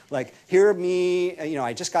 right? Like, here me,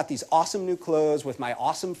 I just got these awesome new clothes with my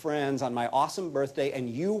awesome friends on my awesome birthday, and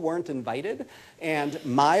you weren't invited, and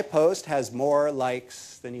my post has more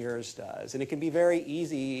likes than yours does. And it can be very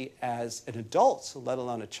easy as an adult, let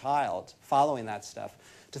alone a child, following that stuff,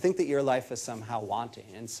 to think that your life is somehow wanting.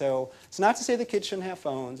 And so it's not to say the kids shouldn't have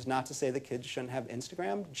phones, not to say the kids shouldn't have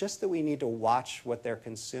Instagram, just that we need to watch what they're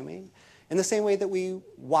consuming in the same way that we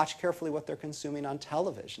watch carefully what they're consuming on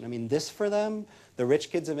television. I mean, this for them, the rich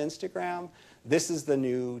kids of Instagram, this is the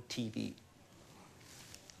new TV.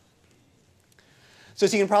 So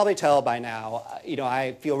as you can probably tell by now,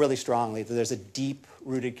 I feel really strongly that there's a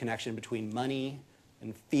deep-rooted connection between money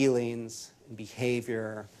and feelings and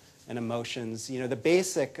behavior and emotions. The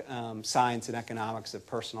basic science and economics of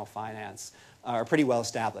personal finance are pretty well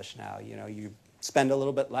established now. You spend a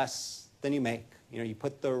little bit less than you make. You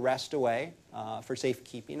put the rest away for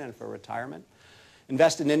safekeeping and for retirement.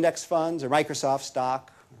 Invest in index funds or Microsoft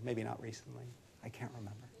stock, or maybe not recently. I can't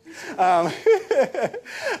remember.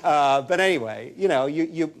 But anyway,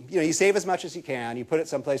 you save as much as you can. You put it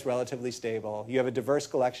someplace relatively stable. You have a diverse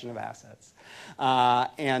collection of assets.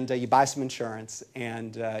 And you buy some insurance.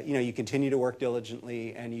 And you continue to work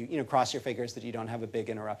diligently. And you cross your fingers that you don't have a big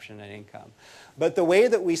interruption in income. But the way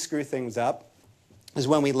that we screw things up is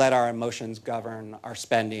when we let our emotions govern our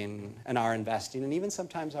spending and our investing and even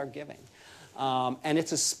sometimes our giving. And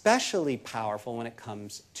it's especially powerful when it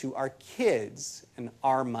comes to our kids and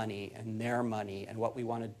our money and what we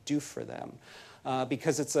want to do for them.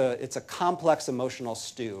 Because it's a complex emotional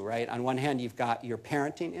stew, right? On one hand, you've got your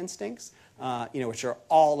parenting instincts, which are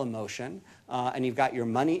all emotion. And you've got your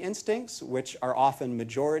money instincts, which are often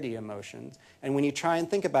majority emotions. And when you try and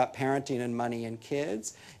think about parenting and money and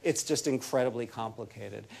kids, it's just incredibly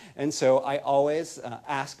complicated. And so I always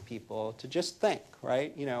ask people to just think,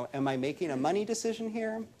 right? Am I making a money decision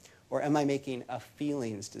here? Or am I making a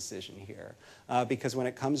feelings decision here? Because when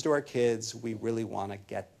it comes to our kids, we really want to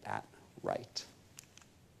get that right.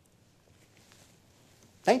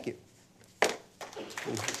 Thank you.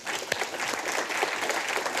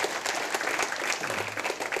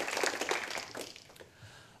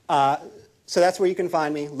 So that's where you can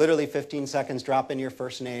find me. Literally 15 seconds, drop in your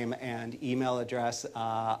first name and email address.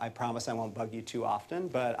 I promise I won't bug you too often,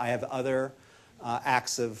 but I have other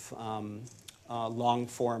acts of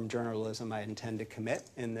long-form journalism I intend to commit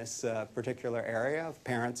in this particular area of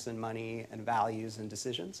parents and money and values and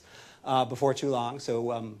decisions before too long.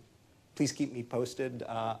 So please keep me posted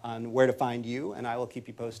on where to find you, and I will keep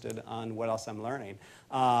you posted on what else I'm learning.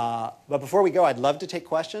 But before we go, I'd love to take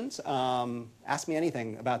questions. Ask me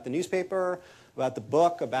anything about the newspaper, about the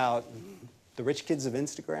book, about the rich kids of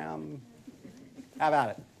Instagram. Have at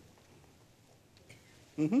it.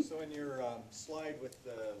 Mm-hmm. So in your slide with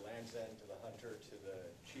the Land's End to the hunter to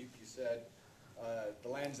the chief, you said the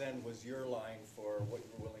Land's End was your line for what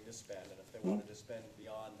you were willing to spend, and if they wanted to spend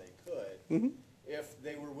beyond, they could. Mm-hmm. If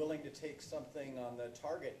they were willing to take something on the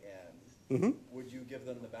target end, would you give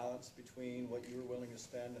them the balance between what you were willing to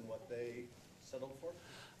spend and what they settled for?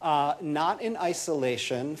 Not in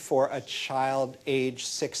isolation for a child age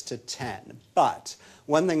 6 to 10, but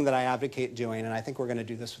one thing that I advocate doing, and I think we're going to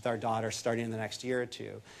do this with our daughter starting in the next year or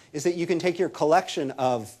two, is that you can take your collection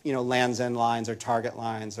of Land's End lines or Target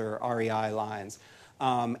lines or REI lines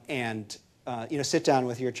and sit down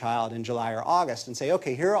with your child in July or August and say,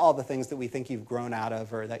 okay, here are all the things that we think you've grown out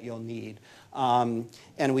of or that you'll need. And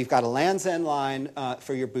we've got a Land's End line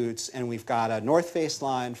for your boots, and we've got a North Face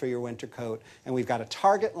line for your winter coat, and we've got a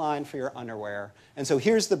Target line for your underwear. And so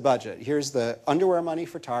here's the budget. Here's the underwear money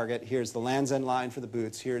for Target. Here's the Land's End line for the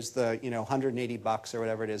boots. Here's the $180 or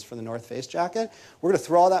whatever it is for the North Face jacket. We're going to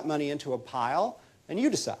throw all that money into a pile, and you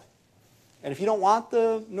decide. And if you don't want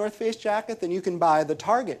the North Face jacket, then you can buy the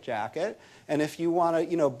Target jacket. And if you want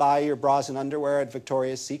to, buy your bras and underwear at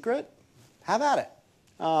Victoria's Secret, have at it.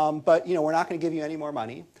 But we're not going to give you any more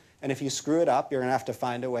money. And if you screw it up, you're going to have to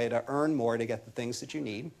find a way to earn more to get the things that you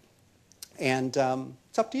need. And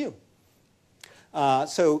it's up to you.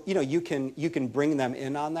 So you can bring them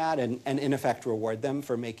in on that and in effect reward them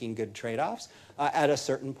for making good trade-offs at a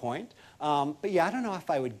certain point. But yeah, I don't know if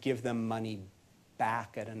I would give them money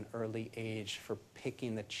back at an early age for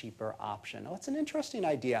picking the cheaper option. Oh, it's an interesting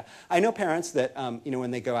idea. I know parents that,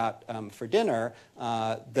 when they go out for dinner,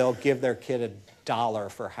 they'll give their kid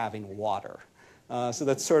 $1 for having water. So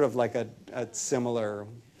that's sort of like a similar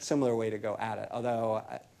way to go at it. Although,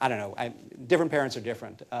 I don't know, different parents are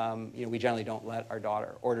different. We generally don't let our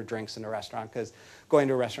daughter order drinks in a restaurant because going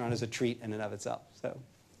to a restaurant is a treat in and of itself. So.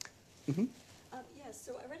 Mm-hmm.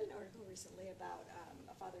 So I read an article recently about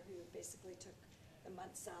a father who basically took the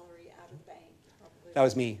month's salary out of the bank. That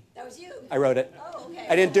was me. That was you? I wrote it. Oh, okay.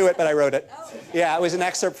 I didn't do it, but I wrote it. Oh, okay. Yeah, it was an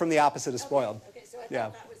excerpt from The Opposite of Spoiled. Okay, so I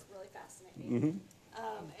thought that was really fascinating.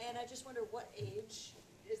 Mm-hmm. And I just wonder, what age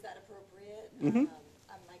is that appropriate? Mm-hmm.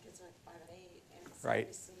 My kids are like 5 and 8. And so Right.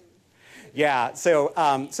 there's some- Yeah,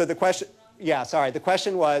 so the question, the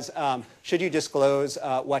question was, should you disclose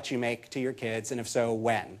what you make to your kids, and if so,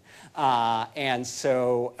 when? And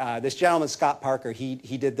so this gentleman, Scott Parker,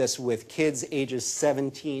 he did this with kids ages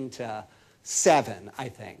 17 to 7, I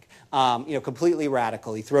think. Completely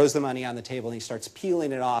radical. He throws the money on the table and he starts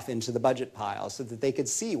peeling it off into the budget pile so that they could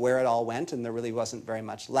see where it all went, and there really wasn't very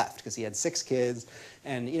much left because he had 6 kids,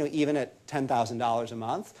 and even at $10,000 a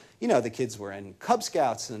month, the kids were in Cub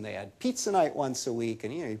Scouts and they had pizza night once a week,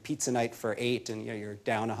 and pizza night for 8, and you're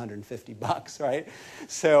down $150, right?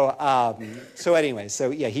 So anyway,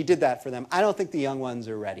 he did that for them. I don't think the young ones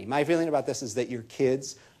are ready. My feeling about this is that your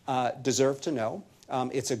kids deserve to know.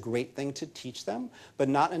 It's a great thing to teach them, but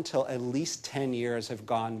not until at least 10 years have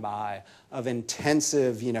gone by of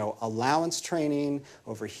intensive, allowance training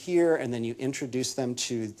over here, and then you introduce them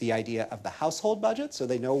to the idea of the household budget so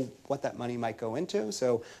they know what that money might go into.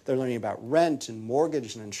 So they're learning about rent and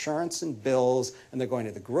mortgage and insurance and bills, and they're going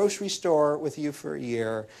to the grocery store with you for a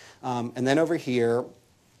year. And then over here,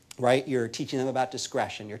 right, you're teaching them about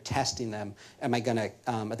discretion. You're testing them. Are they going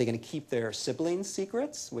to keep their siblings'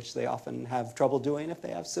 secrets, which they often have trouble doing if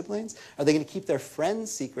they have siblings? Are they going to keep their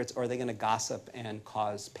friends' secrets, or are they going to gossip and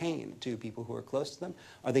cause pain to people who are close to them?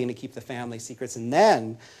 Are they going to keep the family secrets? And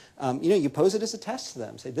then, you pose it as a test to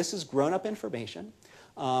them. Say, this is grown-up information.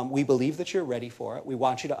 We believe that you're ready for it. We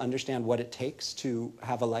want you to understand what it takes to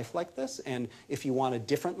have a life like this. And if you want a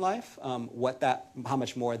different life, how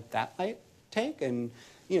much more that might take. And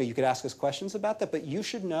you could ask us questions about that, but you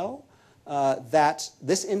should know that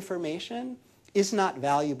this information is not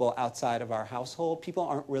valuable outside of our household. People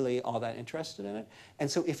aren't really all that interested in it. And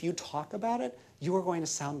so if you talk about it, you are going to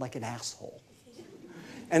sound like an asshole.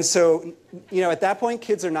 And so, at that point,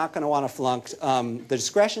 kids are not going to want to flunk the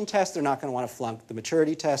discretion test. They're not going to want to flunk the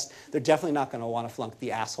maturity test. They're definitely not going to want to flunk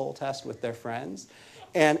the asshole test with their friends.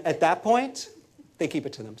 And at that point, they keep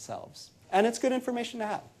it to themselves. And it's good information to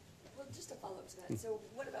have. Well, just to follow up to that, so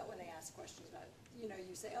what about when they ask questions about,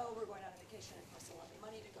 you say, oh, we're going on a vacation, it costs a lot of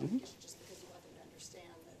money to go on vacation, just because you want them to understand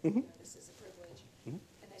that this is a privilege.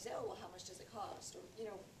 And they say, oh, well, how much does it cost? Or,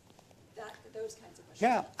 those kinds of questions.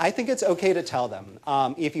 Yeah, I think it's okay to tell them.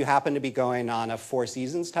 If you happen to be going on a Four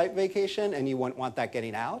Seasons type vacation and you wouldn't want that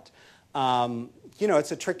getting out, You know,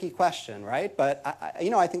 it's a tricky question, right? But,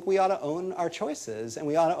 I think we ought to own our choices, and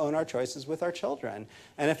we ought to own our choices with our children.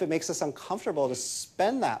 And if it makes us uncomfortable to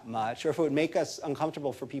spend that much, or if it would make us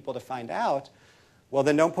uncomfortable for people to find out, well,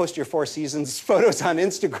 then don't post your Four Seasons photos on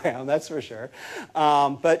Instagram, that's for sure.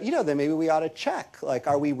 But, then maybe we ought to check, like,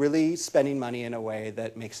 are we really spending money in a way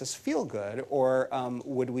that makes us feel good? Or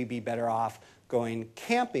would we be better off going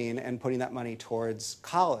camping and putting that money towards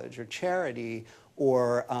college or charity,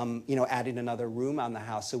 or adding another room on the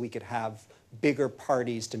house so we could have bigger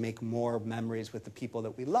parties to make more memories with the people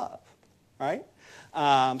that we love, right?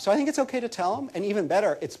 So I think it's okay to tell them, and even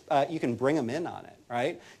better, it's you can bring them in on it,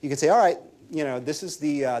 right? You can say, all right, this is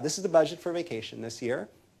the budget for vacation this year.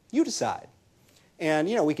 You decide. And,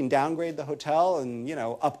 we can downgrade the hotel and,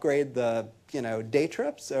 upgrade the, day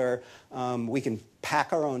trips, or we can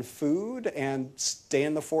pack our own food and stay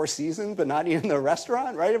in the Four Seasons but not eat in the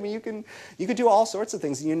restaurant, right? I mean, you could do all sorts of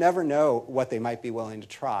things, and you never know what they might be willing to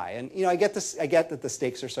try. And, I get that the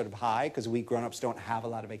stakes are sort of high because we grown-ups don't have a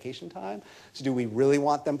lot of vacation time. So do we really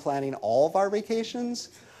want them planning all of our vacations?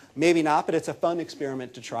 Maybe not, but it's a fun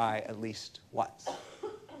experiment to try at least once.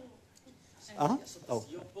 So does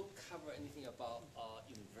your book cover anything about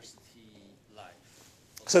university life?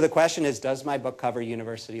 So the question is, does my book cover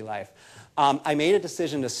university life? I made a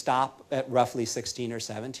decision to stop at roughly 16 or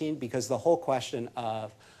 17 because the whole question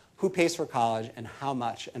of who pays for college and how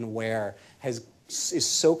much and where is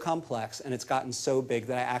so complex, and it's gotten so big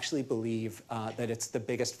that I actually believe that it's the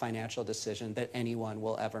biggest financial decision that anyone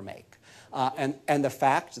will ever make. And the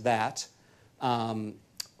fact that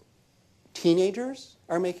teenagers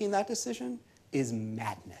are making that decision is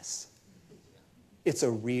madness. It's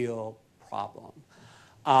a real problem.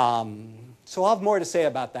 So I'll have more to say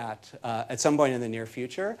about that at some point in the near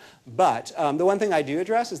future. But the one thing I do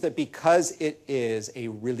address is that because it is a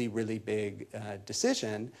really, really big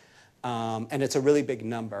decision, and it's a really big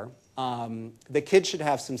number, the kids should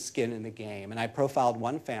have some skin in the game. And I profiled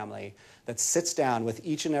one family that sits down with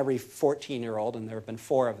each and every 14-year-old, and there have been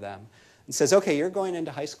 4 of them, and says, okay, you're going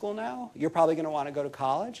into high school now, you're probably going to want to go to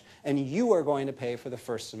college, and you are going to pay for the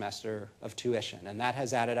first semester of tuition. And that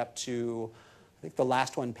has added up to, I think the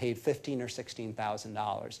last one paid $15,000 or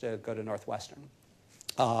 $16,000 to go to Northwestern.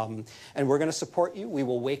 And we're going to support you. We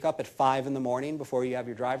will wake up at 5 in the morning before you have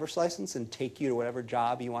your driver's license and take you to whatever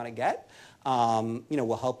job you want to get.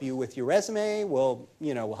 We'll help you with your resume. We'll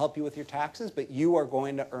help you with your taxes, but you are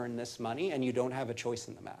going to earn this money, and you don't have a choice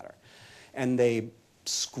in the matter. And they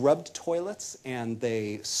scrubbed toilets, and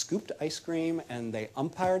they scooped ice cream, and they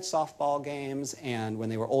umpired softball games, and when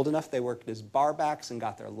they were old enough, they worked as barbacks and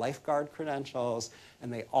got their lifeguard credentials,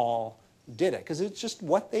 and they all did it because it's just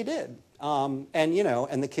what they did. And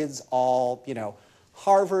the kids all,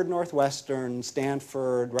 Harvard, Northwestern,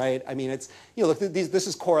 Stanford, right? I mean, it's, look, this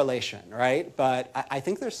is correlation, right? But I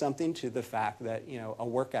think there's something to the fact that, a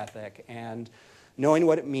work ethic and knowing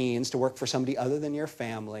what it means to work for somebody other than your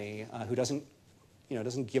family who doesn't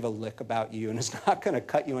give a lick about you and is not going to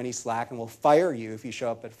cut you any slack and will fire you if you show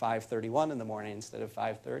up at 5:31 in the morning instead of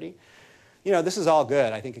 5:30. This is all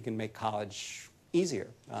good. I think it can make college easier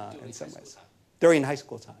in some ways. During high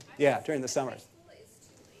school time. Yeah, during the summers. High school is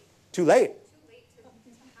too Too late. late. Too late to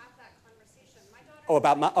have that conversation. My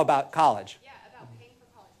daughter. About college. Yeah, about paying for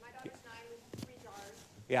college. My daughter's 9 with 3 jars.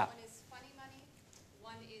 Yeah. One is funny money.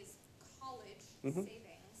 One is college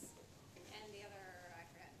savings, and the other I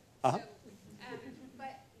forget. Uh-huh.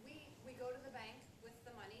 But we go to the bank with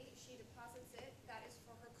the money. She deposits it. That is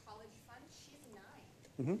for her college fund. She's 9.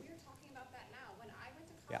 We're talking about that now. When I went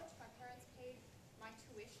to college, my parents paid my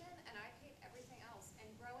tuition, and I paid everything else. And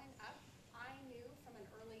growing up, I knew from an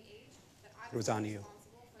early age that I was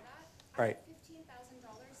responsible for that. Right. I had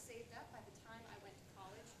 $15,000 saved up by the time I went to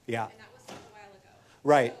college. Yeah. And that was a while ago.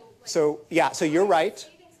 Right. So you're right.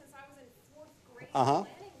 Saving since I was in 4th grade, Uh-huh.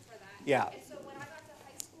 planning for that. Yeah. And so when I got to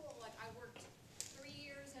high school, like I worked 3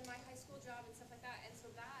 years in my high school job and stuff like that. And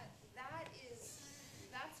so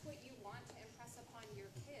that's what you want to impress upon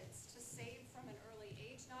your kids, to save from an early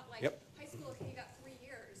age, not like high school, okay, you got 3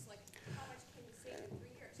 years. Like how much can you save in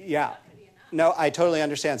 3 years? Yeah. It's not gonna be enough. No, I totally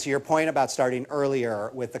understand. So your point about starting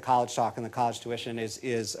earlier with the college talk and the college tuition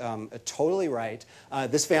is totally right.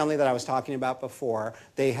 This family that I was talking about before,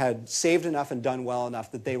 they had saved enough and done well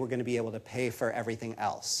enough that they were going to be able to pay for everything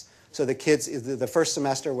else. So the kids, the first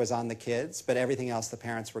semester was on the kids, but everything else the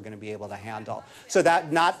parents were going to be able to handle. So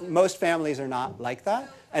that most families are not like that.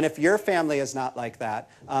 And if your family is not like that,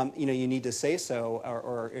 you need to say so.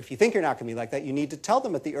 Or if you think you're not going to be like that, you need to tell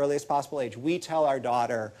them at the earliest possible age. We tell our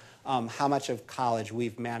daughter how much of college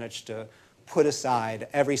we've managed to put aside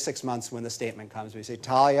every 6 months when the statement comes. We say,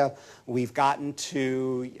 Talia, we've gotten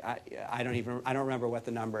to, I don't remember what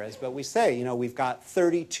the number is, but we say, you know, we've got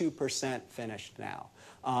 32% finished now.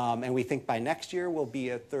 And we think by next year we'll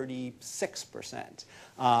be at 36%.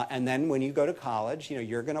 And then when you go to college, you know,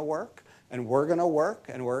 you're going to work, and we're going to work,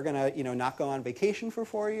 and we're going to, you know, not go on vacation for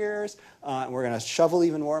 4 years, and we're going to shovel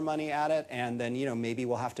even more money at it, and then, you know, maybe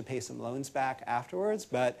we'll have to pay some loans back afterwards.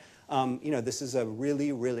 But, you know, this is a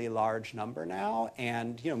really, really large number now,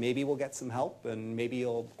 and, you know, maybe we'll get some help, and maybe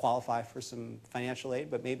you'll qualify for some financial aid,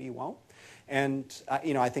 but maybe you won't. And,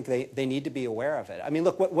 you know, I think they need to be aware of it. I mean,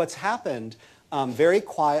 look, what's happened very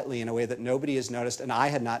quietly in a way that nobody has noticed, and I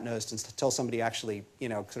had not noticed until somebody actually, you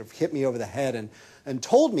know, sort of hit me over the head and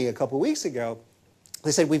told me a couple weeks ago.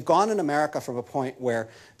 They said, we've gone in America from a point where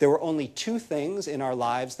there were only 2 things in our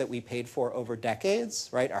lives that we paid for over decades,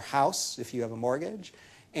 right? Our house, if you have a mortgage,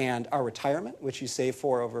 and our retirement, which you save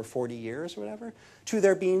for over 40 years or whatever, to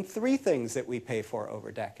there being 3 things that we pay for over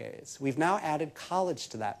decades. We've now added college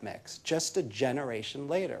to that mix, just a generation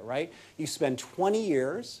later, right? You spend 20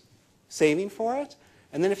 years saving for it,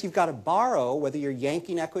 and then if you've got to borrow, whether you're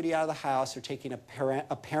yanking equity out of the house or taking a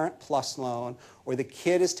parent plus loan, or the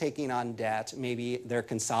kid is taking on debt, maybe they're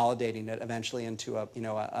consolidating it eventually into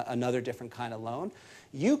another different kind of loan,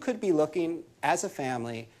 you could be looking as a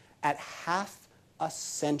family at half a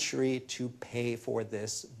century to pay for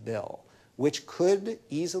this bill, which could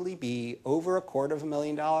easily be over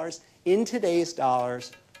 $250,000 in today's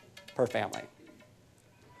dollars per family.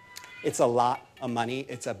 It's a lot of money,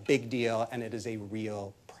 it's a big deal, and it is a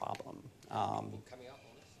real problem. Coming out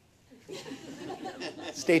on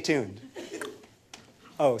this? Stay tuned.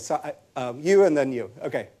 Oh, so you and then you.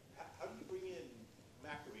 Okay. How do you bring in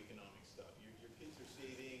macroeconomic stuff? Your kids are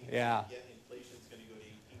saving, Yeah. yet inflation's going to go to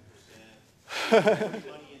 18%.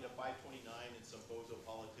 Put money into 529 and some bozo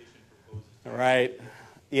politician proposes. Right.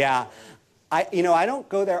 Yeah. I don't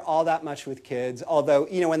go there all that much with kids, although,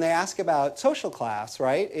 you know, when they ask about social class,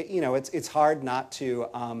 right, it's hard not to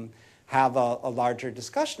have a larger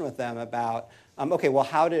discussion with them about, okay, well,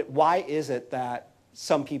 why is it that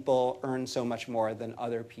some people earn so much more than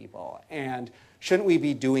other people? And shouldn't we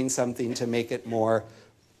be doing something to make it more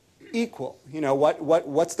equal? You know,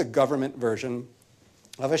 what's the government version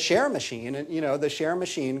of a share machine? And, you know, the share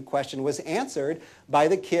machine question was answered by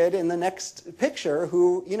the kid in the next picture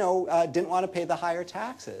who, you know, didn't want to pay the higher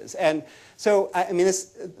taxes. And so, I mean,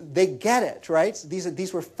 they get it, right?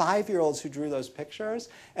 These were 5-year-olds who drew those pictures.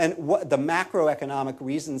 And what the macroeconomic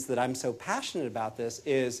reasons that I'm so passionate about this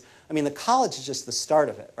is, I mean, the college is just the start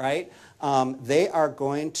of it, right? They are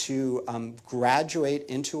going to graduate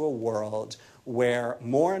into a world where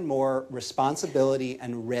more and more responsibility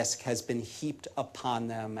and risk has been heaped upon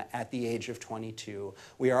them at the age of 22.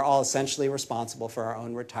 We are all essentially responsible for our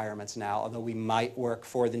own retirements now, although we might work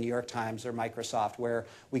for the New York Times or Microsoft where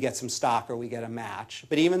we get some stock or we get a match.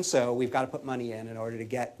 But even so, we've got to put money in order to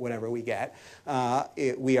get whatever we get.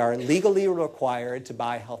 We are legally required to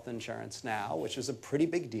buy health insurance now, which is a pretty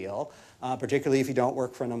big deal. Particularly if you don't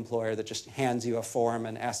work for an employer that just hands you a form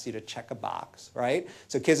and asks you to check a box, right?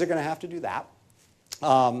 So kids are going to have to do that.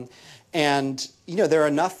 And, you know, there are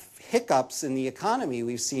enough hiccups in the economy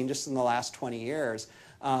we've seen just in the last 20 years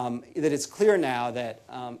that it's clear now that,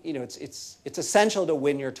 you know, it's essential to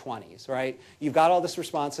win your 20s, right? You've got all this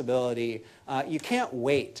responsibility. You can't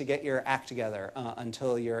wait to get your act together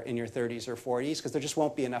until you're in your 30s or 40s because there just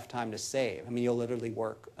won't be enough time to save. I mean, you'll literally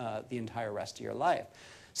work the entire rest of your life.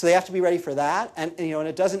 So they have to be ready for that, and you know, and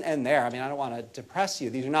it doesn't end there. I mean, I don't want to depress you.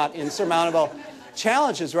 These are not insurmountable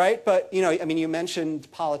challenges, right? But you know, I mean, you mentioned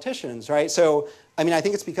politicians, right? So, I mean, I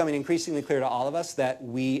think it's becoming increasingly clear to all of us that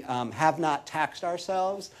we have not taxed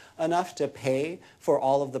ourselves enough to pay for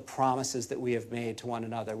all of the promises that we have made to one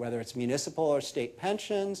another, whether it's municipal or state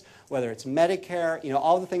pensions, whether it's Medicare, you know,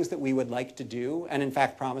 all the things that we would like to do, and in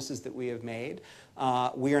fact, promises that we have made,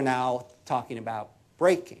 we are now talking about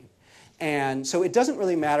breaking. And so it doesn't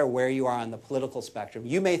really matter where you are on the political spectrum.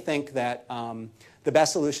 You may think that the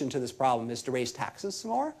best solution to this problem is to raise taxes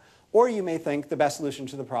some more, or you may think the best solution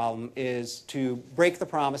to the problem is to break the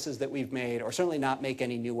promises that we've made, or certainly not make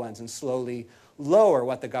any new ones and slowly lower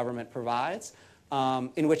what the government provides,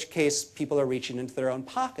 in which case people are reaching into their own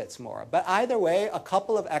pockets more. But either way, a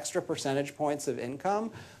couple of extra percentage points of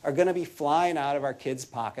income are going to be flying out of our kids'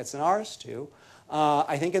 pockets, and ours too,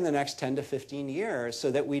 I think in the next 10 to 15 years,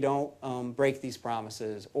 so that we don't break these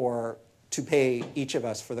promises or to pay each of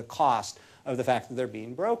us for the cost of the fact that they're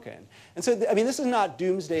being broken. And so, I mean, this is not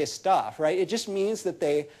doomsday stuff, right? It just means that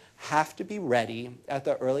they have to be ready at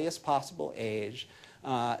the earliest possible age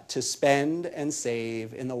to spend and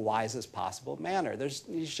save in the wisest possible manner. There's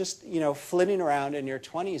just, flitting around in your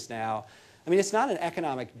 20s now. I mean, it's not an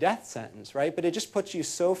economic death sentence, right? But it just puts you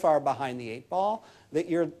so far behind the 8 ball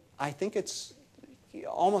that I think it's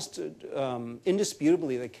almost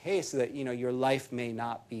indisputably the case that, your life may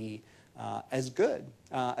not be as good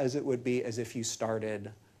as it would be as if you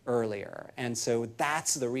started earlier. And so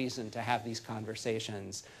that's the reason to have these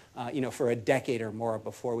conversations, for a decade or more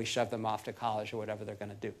before we shove them off to college or whatever they're going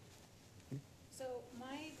to do. So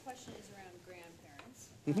my question is around grandparents.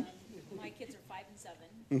 My kids are 5 and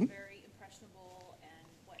 7, very impressionable and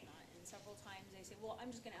whatnot. And several times they say, well,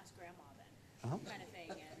 I'm just going to ask grandma then, kind of thing.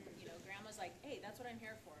 And, grandma's like, hey, that's what I'm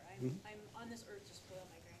here for. I'm on this earth to spoil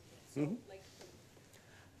my grandkids. So, like,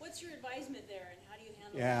 what's your advisement there, and how do you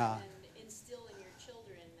handle that and instill in your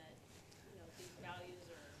children that, these values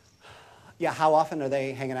are... Yeah, how often are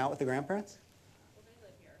they hanging out with the grandparents? Well, they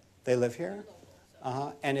live here. They live here? They're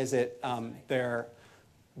local, so. And is it,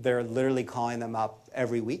 they're literally calling them up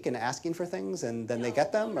every week and asking for things, and then they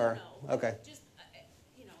get them? No. Okay. Just,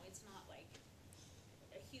 it's not like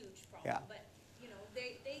a huge problem. Yeah. But,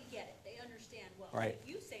 they get it. They understand, well, Right. if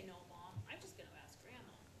you say no, Mom, I'm just going to ask Grandma,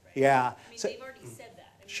 right? Yeah. I mean, So- they've already said that.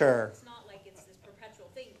 I mean, Sure. It's not like it's this perpetual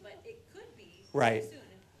thing, but it could be Right. soon. And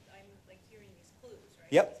I'm, like, hearing these clues, right?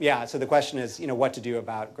 Yep, yeah, so the question is, what to do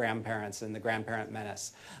about grandparents and the grandparent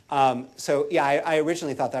menace. I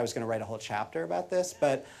originally thought that I was going to write a whole chapter about this,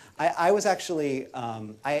 but I was actually,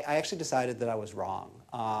 I actually decided that I was wrong.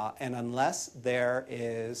 And unless there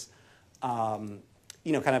is,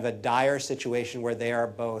 kind of a dire situation where they are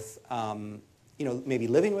both, maybe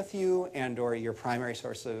living with you and or your primary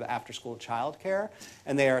source of after-school childcare,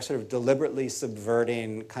 and they are sort of deliberately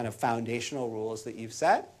subverting kind of foundational rules that you've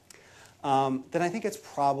set, then I think it's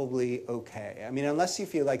probably okay. I mean, unless you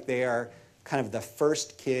feel like they are kind of the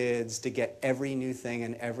first kids to get every new thing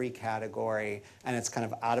in every category, and it's kind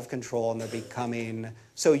of out of control, and they're becoming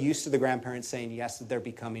so used to the grandparents saying yes that they're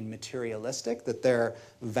becoming materialistic, that they're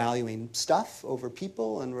valuing stuff over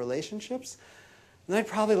people and relationships, then I'd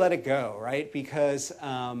probably let it go, right? Because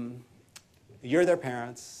you're their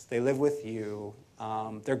parents, they live with you,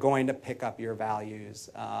 they're going to pick up your values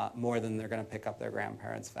more than they're going to pick up their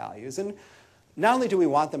grandparents' values. And not only do we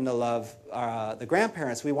want them to love the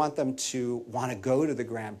grandparents, we want them to want to go to the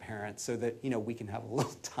grandparents so that we can have a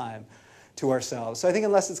little time to ourselves. So I think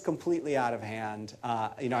unless it's completely out of hand,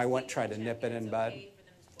 I won't try to nip it in bud.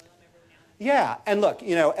 Yeah, and look,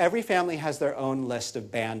 every family has their own list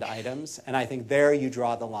of banned items, and I think there you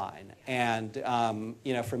draw the line. And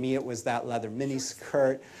for me, it was that leather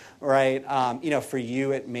miniskirt, right? For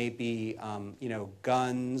you, it may be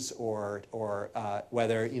guns, or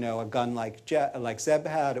whether a gun like Zeb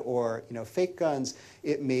had, or fake guns.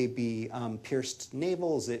 It may be pierced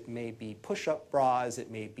navels. It may be push-up bras. It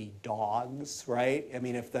may be dogs, right? I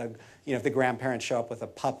mean, if the grandparents show up with a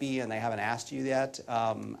puppy and they haven't asked you yet,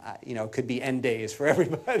 it could be end days for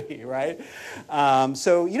everybody, right?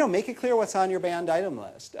 Make it clear what's on your banned item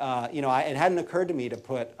list. It hadn't occurred to me to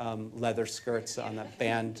put leather skirts on the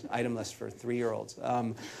banned item list for 3-year-olds.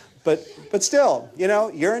 But still,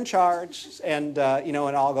 you're in charge, and it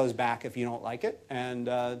all goes back if you don't like it, and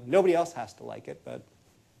nobody else has to like it, but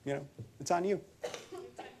it's on you. Time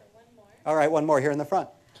for one more. All right, one more here in the front.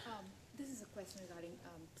 This is a question regarding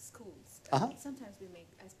schools. Sometimes we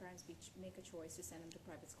as parents, make a choice to send them to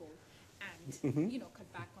private school and,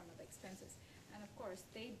 cut back on other expenses. And of course,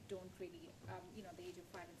 they don't really, the age of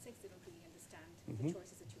 5 and 6, they don't really understand the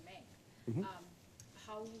choices that you make.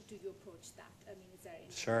 How do you approach that? I mean, is there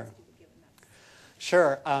any Sure. advice that you would give in that?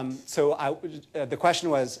 Sure. The question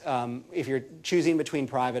was, if you're choosing between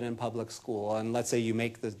private and public school, and let's say you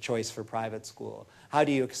make the choice for private school, how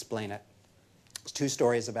do you explain it? There's 2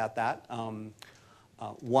 stories about that.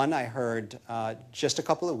 One I heard just a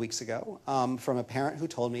couple of weeks ago from a parent who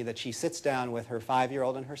told me that she sits down with her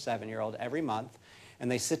 5-year-old and her 7-year-old every month, and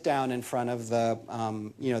they sit down in front of the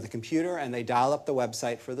computer, and they dial up the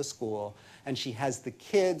website for the school, and she has the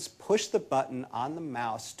kids push the button on the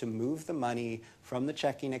mouse to move the money from the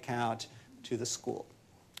checking account to the school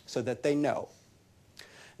so that they know.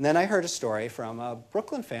 And then I heard a story from a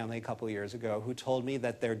Brooklyn family a couple years ago who told me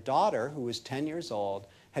that their daughter, who was 10 years old,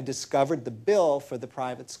 had discovered the bill for the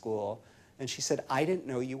private school, and she said, "I didn't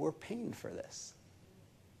know you were paying for this."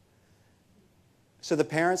 So the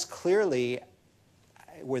parents clearly,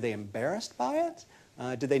 were they embarrassed by it?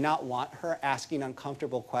 Did they not want her asking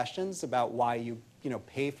uncomfortable questions about why you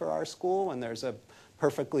pay for our school when there's a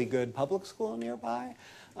perfectly good public school nearby?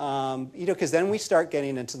 Because then we start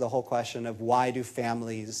getting into the whole question of why do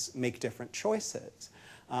families make different choices?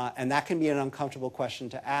 And that can be an uncomfortable question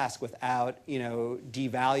to ask without,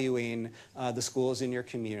 devaluing the schools in your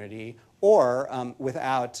community, or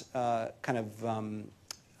without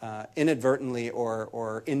inadvertently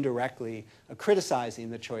or indirectly criticizing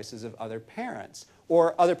the choices of other parents,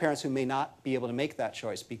 or other parents who may not be able to make that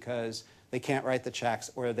choice because they can't write the checks,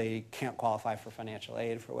 or they can't qualify for financial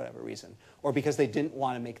aid for whatever reason, or because they didn't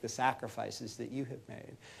want to make the sacrifices that you have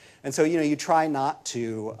made. And so, you try not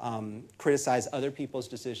to criticize other people's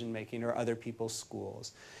decision-making or other people's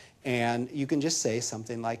schools. And you can just say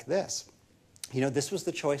something like this. This was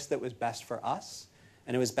the choice that was best for us,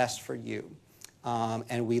 and it was best for you.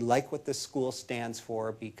 And we like what this school stands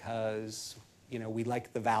for because we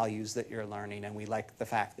like the values that you're learning, and we like the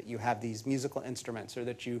fact that you have these musical instruments, or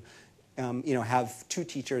that you have 2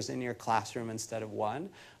 teachers in your classroom instead of 1.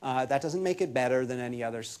 That doesn't make it better than any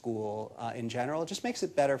other school in general. It just makes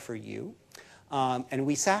it better for you. And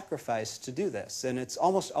we sacrifice to do this. And it's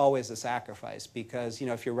almost always a sacrifice because,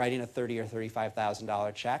 if you're writing a $30,000 or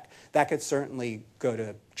 $35,000 check, that could certainly go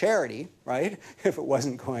to charity, right, if it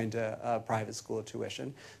wasn't going to private school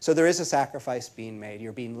tuition. So there is a sacrifice being made.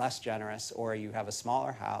 You're being less generous, or you have a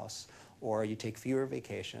smaller house, or you take fewer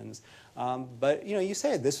vacations. But you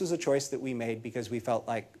say this was a choice that we made because we felt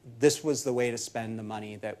like this was the way to spend the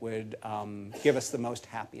money that would give us the most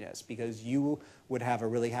happiness, because you would have a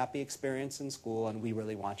really happy experience in school, and we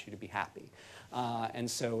really want you to be happy. And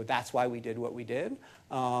so that's why we did what we did.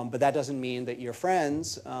 But that doesn't mean that your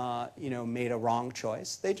friends made a wrong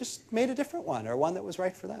choice. They just made a different one, or one that was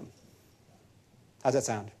right for them. How's that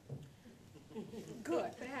sound?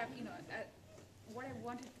 Good, but I have, what I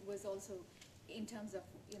wanted was also in terms of,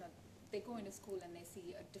 they go into school and they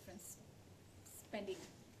see a different spending.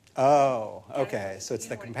 Oh, okay. So it's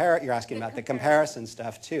you're asking about the comparison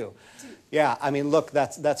stuff too. Yeah, I mean, look,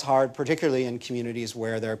 that's hard, particularly in communities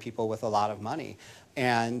where there are people with a lot of money.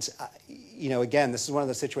 And, again, this is one of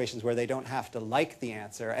the situations where they don't have to like the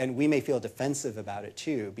answer, and we may feel defensive about it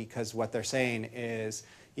too, because what they're saying is,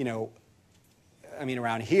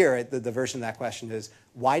 around here, the version of that question is,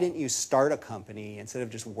 why didn't you start a company instead of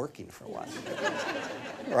just working for one?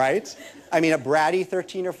 Right? A bratty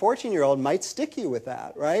 13 or 14-year-old might stick you with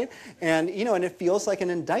that, right? And, and it feels like an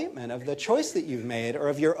indictment of the choice that you've made, or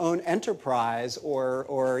of your own enterprise, or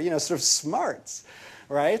sort of smarts,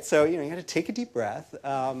 right? So, you got to take a deep breath.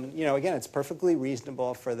 Again, it's perfectly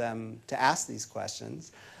reasonable for them to ask these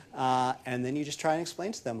questions. And then you just try and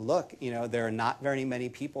explain to them, look, there are not very many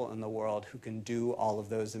people in the world who can do all of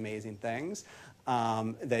those amazing things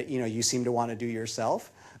that, you seem to want to do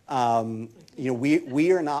yourself.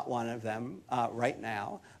 We are not one of them right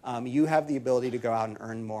now. You have the ability to go out and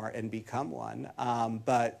earn more and become one.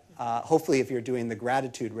 But hopefully if you're doing the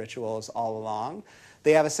gratitude rituals all along,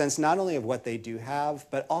 they have a sense not only of what they do have,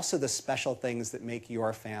 but also the special things that make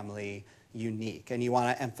your family unique, and you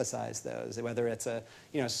want to emphasize those, whether it's a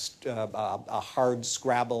hard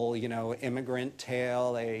scrabble immigrant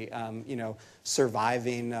tale, a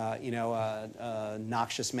surviving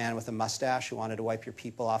noxious man with a mustache who wanted to wipe your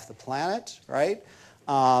people off the planet, right?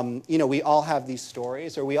 We all have these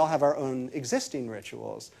stories, or we all have our own existing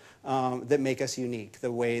rituals that make us unique,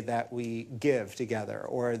 the way that we give together,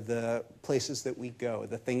 or the places that we go,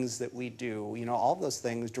 the things that we do, all those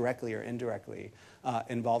things directly or indirectly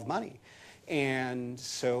involve money. And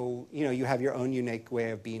so, you have your own unique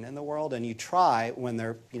way of being in the world, and you try, when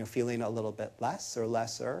they're, feeling a little bit less or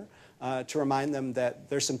lesser, to remind them that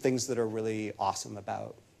there's some things that are really awesome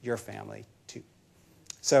about your family, too.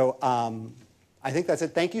 So, I think that's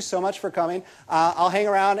it. Thank you so much for coming. I'll hang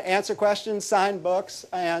around, answer questions, sign books,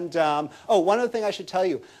 and one other thing I should tell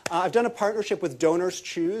you. I've done a partnership with Donors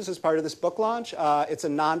Choose as part of this book launch. It's a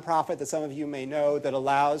nonprofit that some of you may know that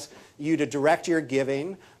allows you to direct your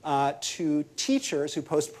giving to teachers who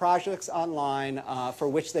post projects online for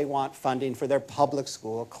which they want funding for their public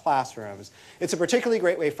school classrooms. It's a particularly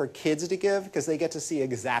great way for kids to give because they get to see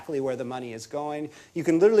exactly where the money is going. You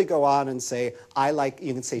can literally go on and say,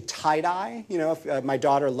 you can say tie-dye. If my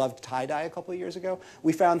daughter loved tie-dye a couple of years ago.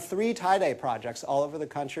 We found 3 tie-dye projects all over the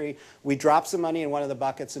country. We dropped some money in one of the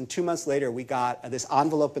buckets, and 2 months later we got this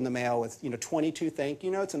envelope in the mail with 22 thank you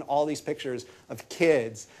notes and all these pictures of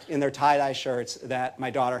kids in their tie-dye shirts that my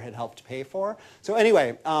daughter had helped pay for. So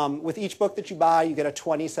anyway, with each book that you buy, you get a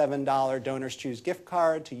 $27 Donors Choose gift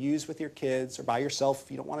card to use with your kids or by yourself if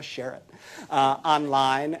you don't want to share it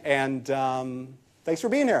online. And thanks for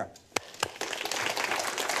being here.